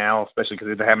right now, especially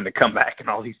because they're having to come back in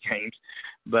all these games.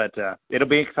 But it'll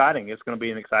be exciting. It's going to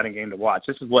be an exciting game to watch.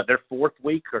 This is their fourth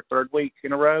week or third week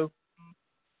in a row?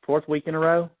 Fourth week in a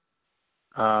row?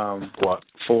 What?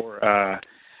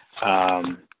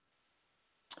 I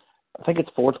think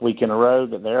it's fourth week in a row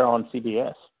that they're on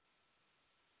CBS.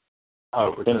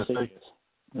 Oh, for Tennessee.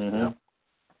 Mm-hmm. Yeah.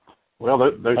 Well,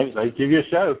 they give you a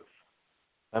show.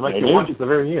 They make you watch at the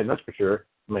very end, that's for sure.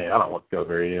 Man, I don't want to go to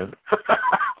the very end.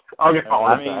 I'll get all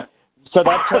that. So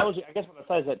that tells you, I guess what I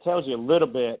say is that tells you a little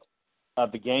bit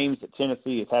of the games that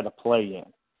Tennessee has had to play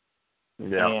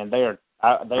in. Yeah. And they are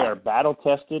battle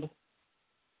tested,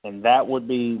 and that would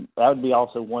be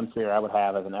also one fear I would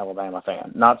have as an Alabama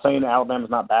fan. Not saying that Alabama's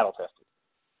not battle tested,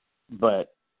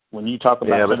 but when you talk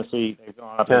about Tennessee, they've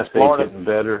gone up in Florida. Getting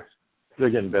better. They're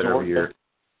getting better every year.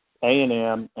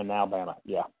 A&M and Alabama.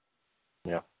 Yeah.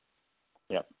 Yeah.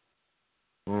 Yep.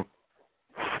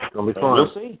 It's gonna be fun.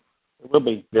 We'll see. It will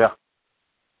be. Yeah.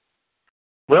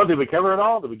 Well, did we cover it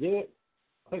all? Did we get it?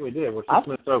 I think we did. We're 6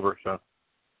 minutes over, so.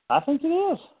 I think it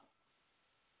is.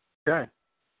 Okay.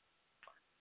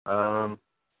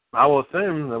 I will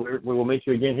assume that we will meet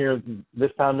you again here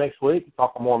this time next week,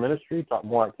 talk more ministry, talk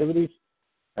more activities,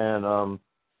 and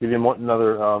give you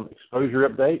another exposure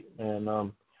update and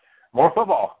more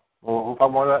football. We'll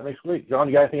talk more of that next week. John,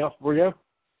 you got anything else before we go?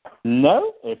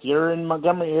 No, if you're in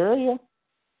Montgomery area,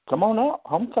 come on out.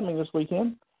 Homecoming this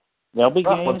weekend. There'll be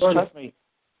games. Trust me.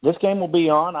 This game will be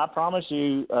on. I promise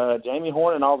you, Jamie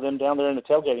Horn and all of them down there in the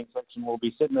tailgating section will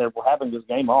be sitting there having this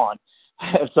game on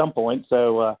at some point.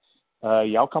 So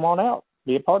y'all come on out.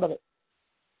 Be a part of it.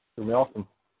 It'll be awesome.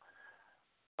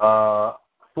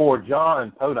 For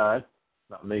John Podine,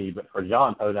 not me, but for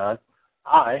John Podine,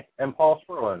 I am Paul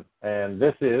Sperlin, and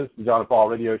this is the John and Paul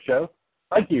Radio Show.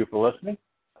 Thank you for listening.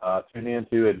 Tune in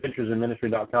to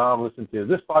adventuresinministry.com. Listen to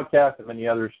this podcast and many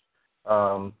others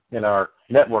in our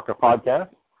network of podcasts.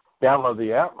 Download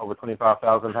the app. Over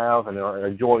 25,000 have and are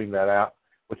enjoying that app,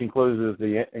 which includes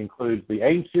the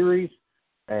AIM series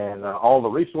and all the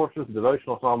resources,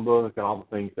 devotional songbooks, and all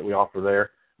the things that we offer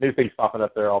there. New things popping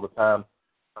up there all the time.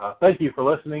 Thank you for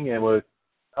listening, and we'll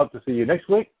hope to see you next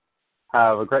week.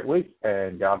 Have a great week,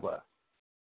 and God bless.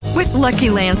 With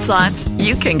Lucky Land Slots,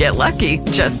 you can get lucky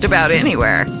just about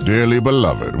anywhere. Dearly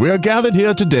beloved, we are gathered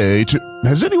here today to...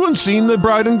 Has anyone seen the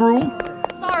bride and groom?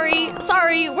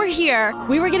 Sorry, we're here.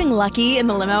 We were getting lucky in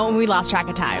the limo and we lost track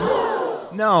of time.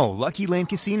 No, Lucky Land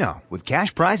Casino, with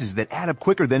cash prizes that add up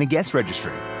quicker than a guest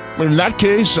registry. In that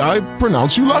case, I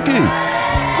pronounce you lucky.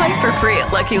 Play for free at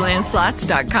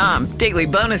LuckyLandSlots.com. Daily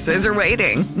bonuses are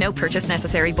waiting. No purchase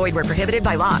necessary. Void where prohibited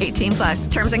by law.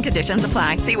 18+. Terms and conditions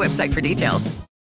apply. See website for details.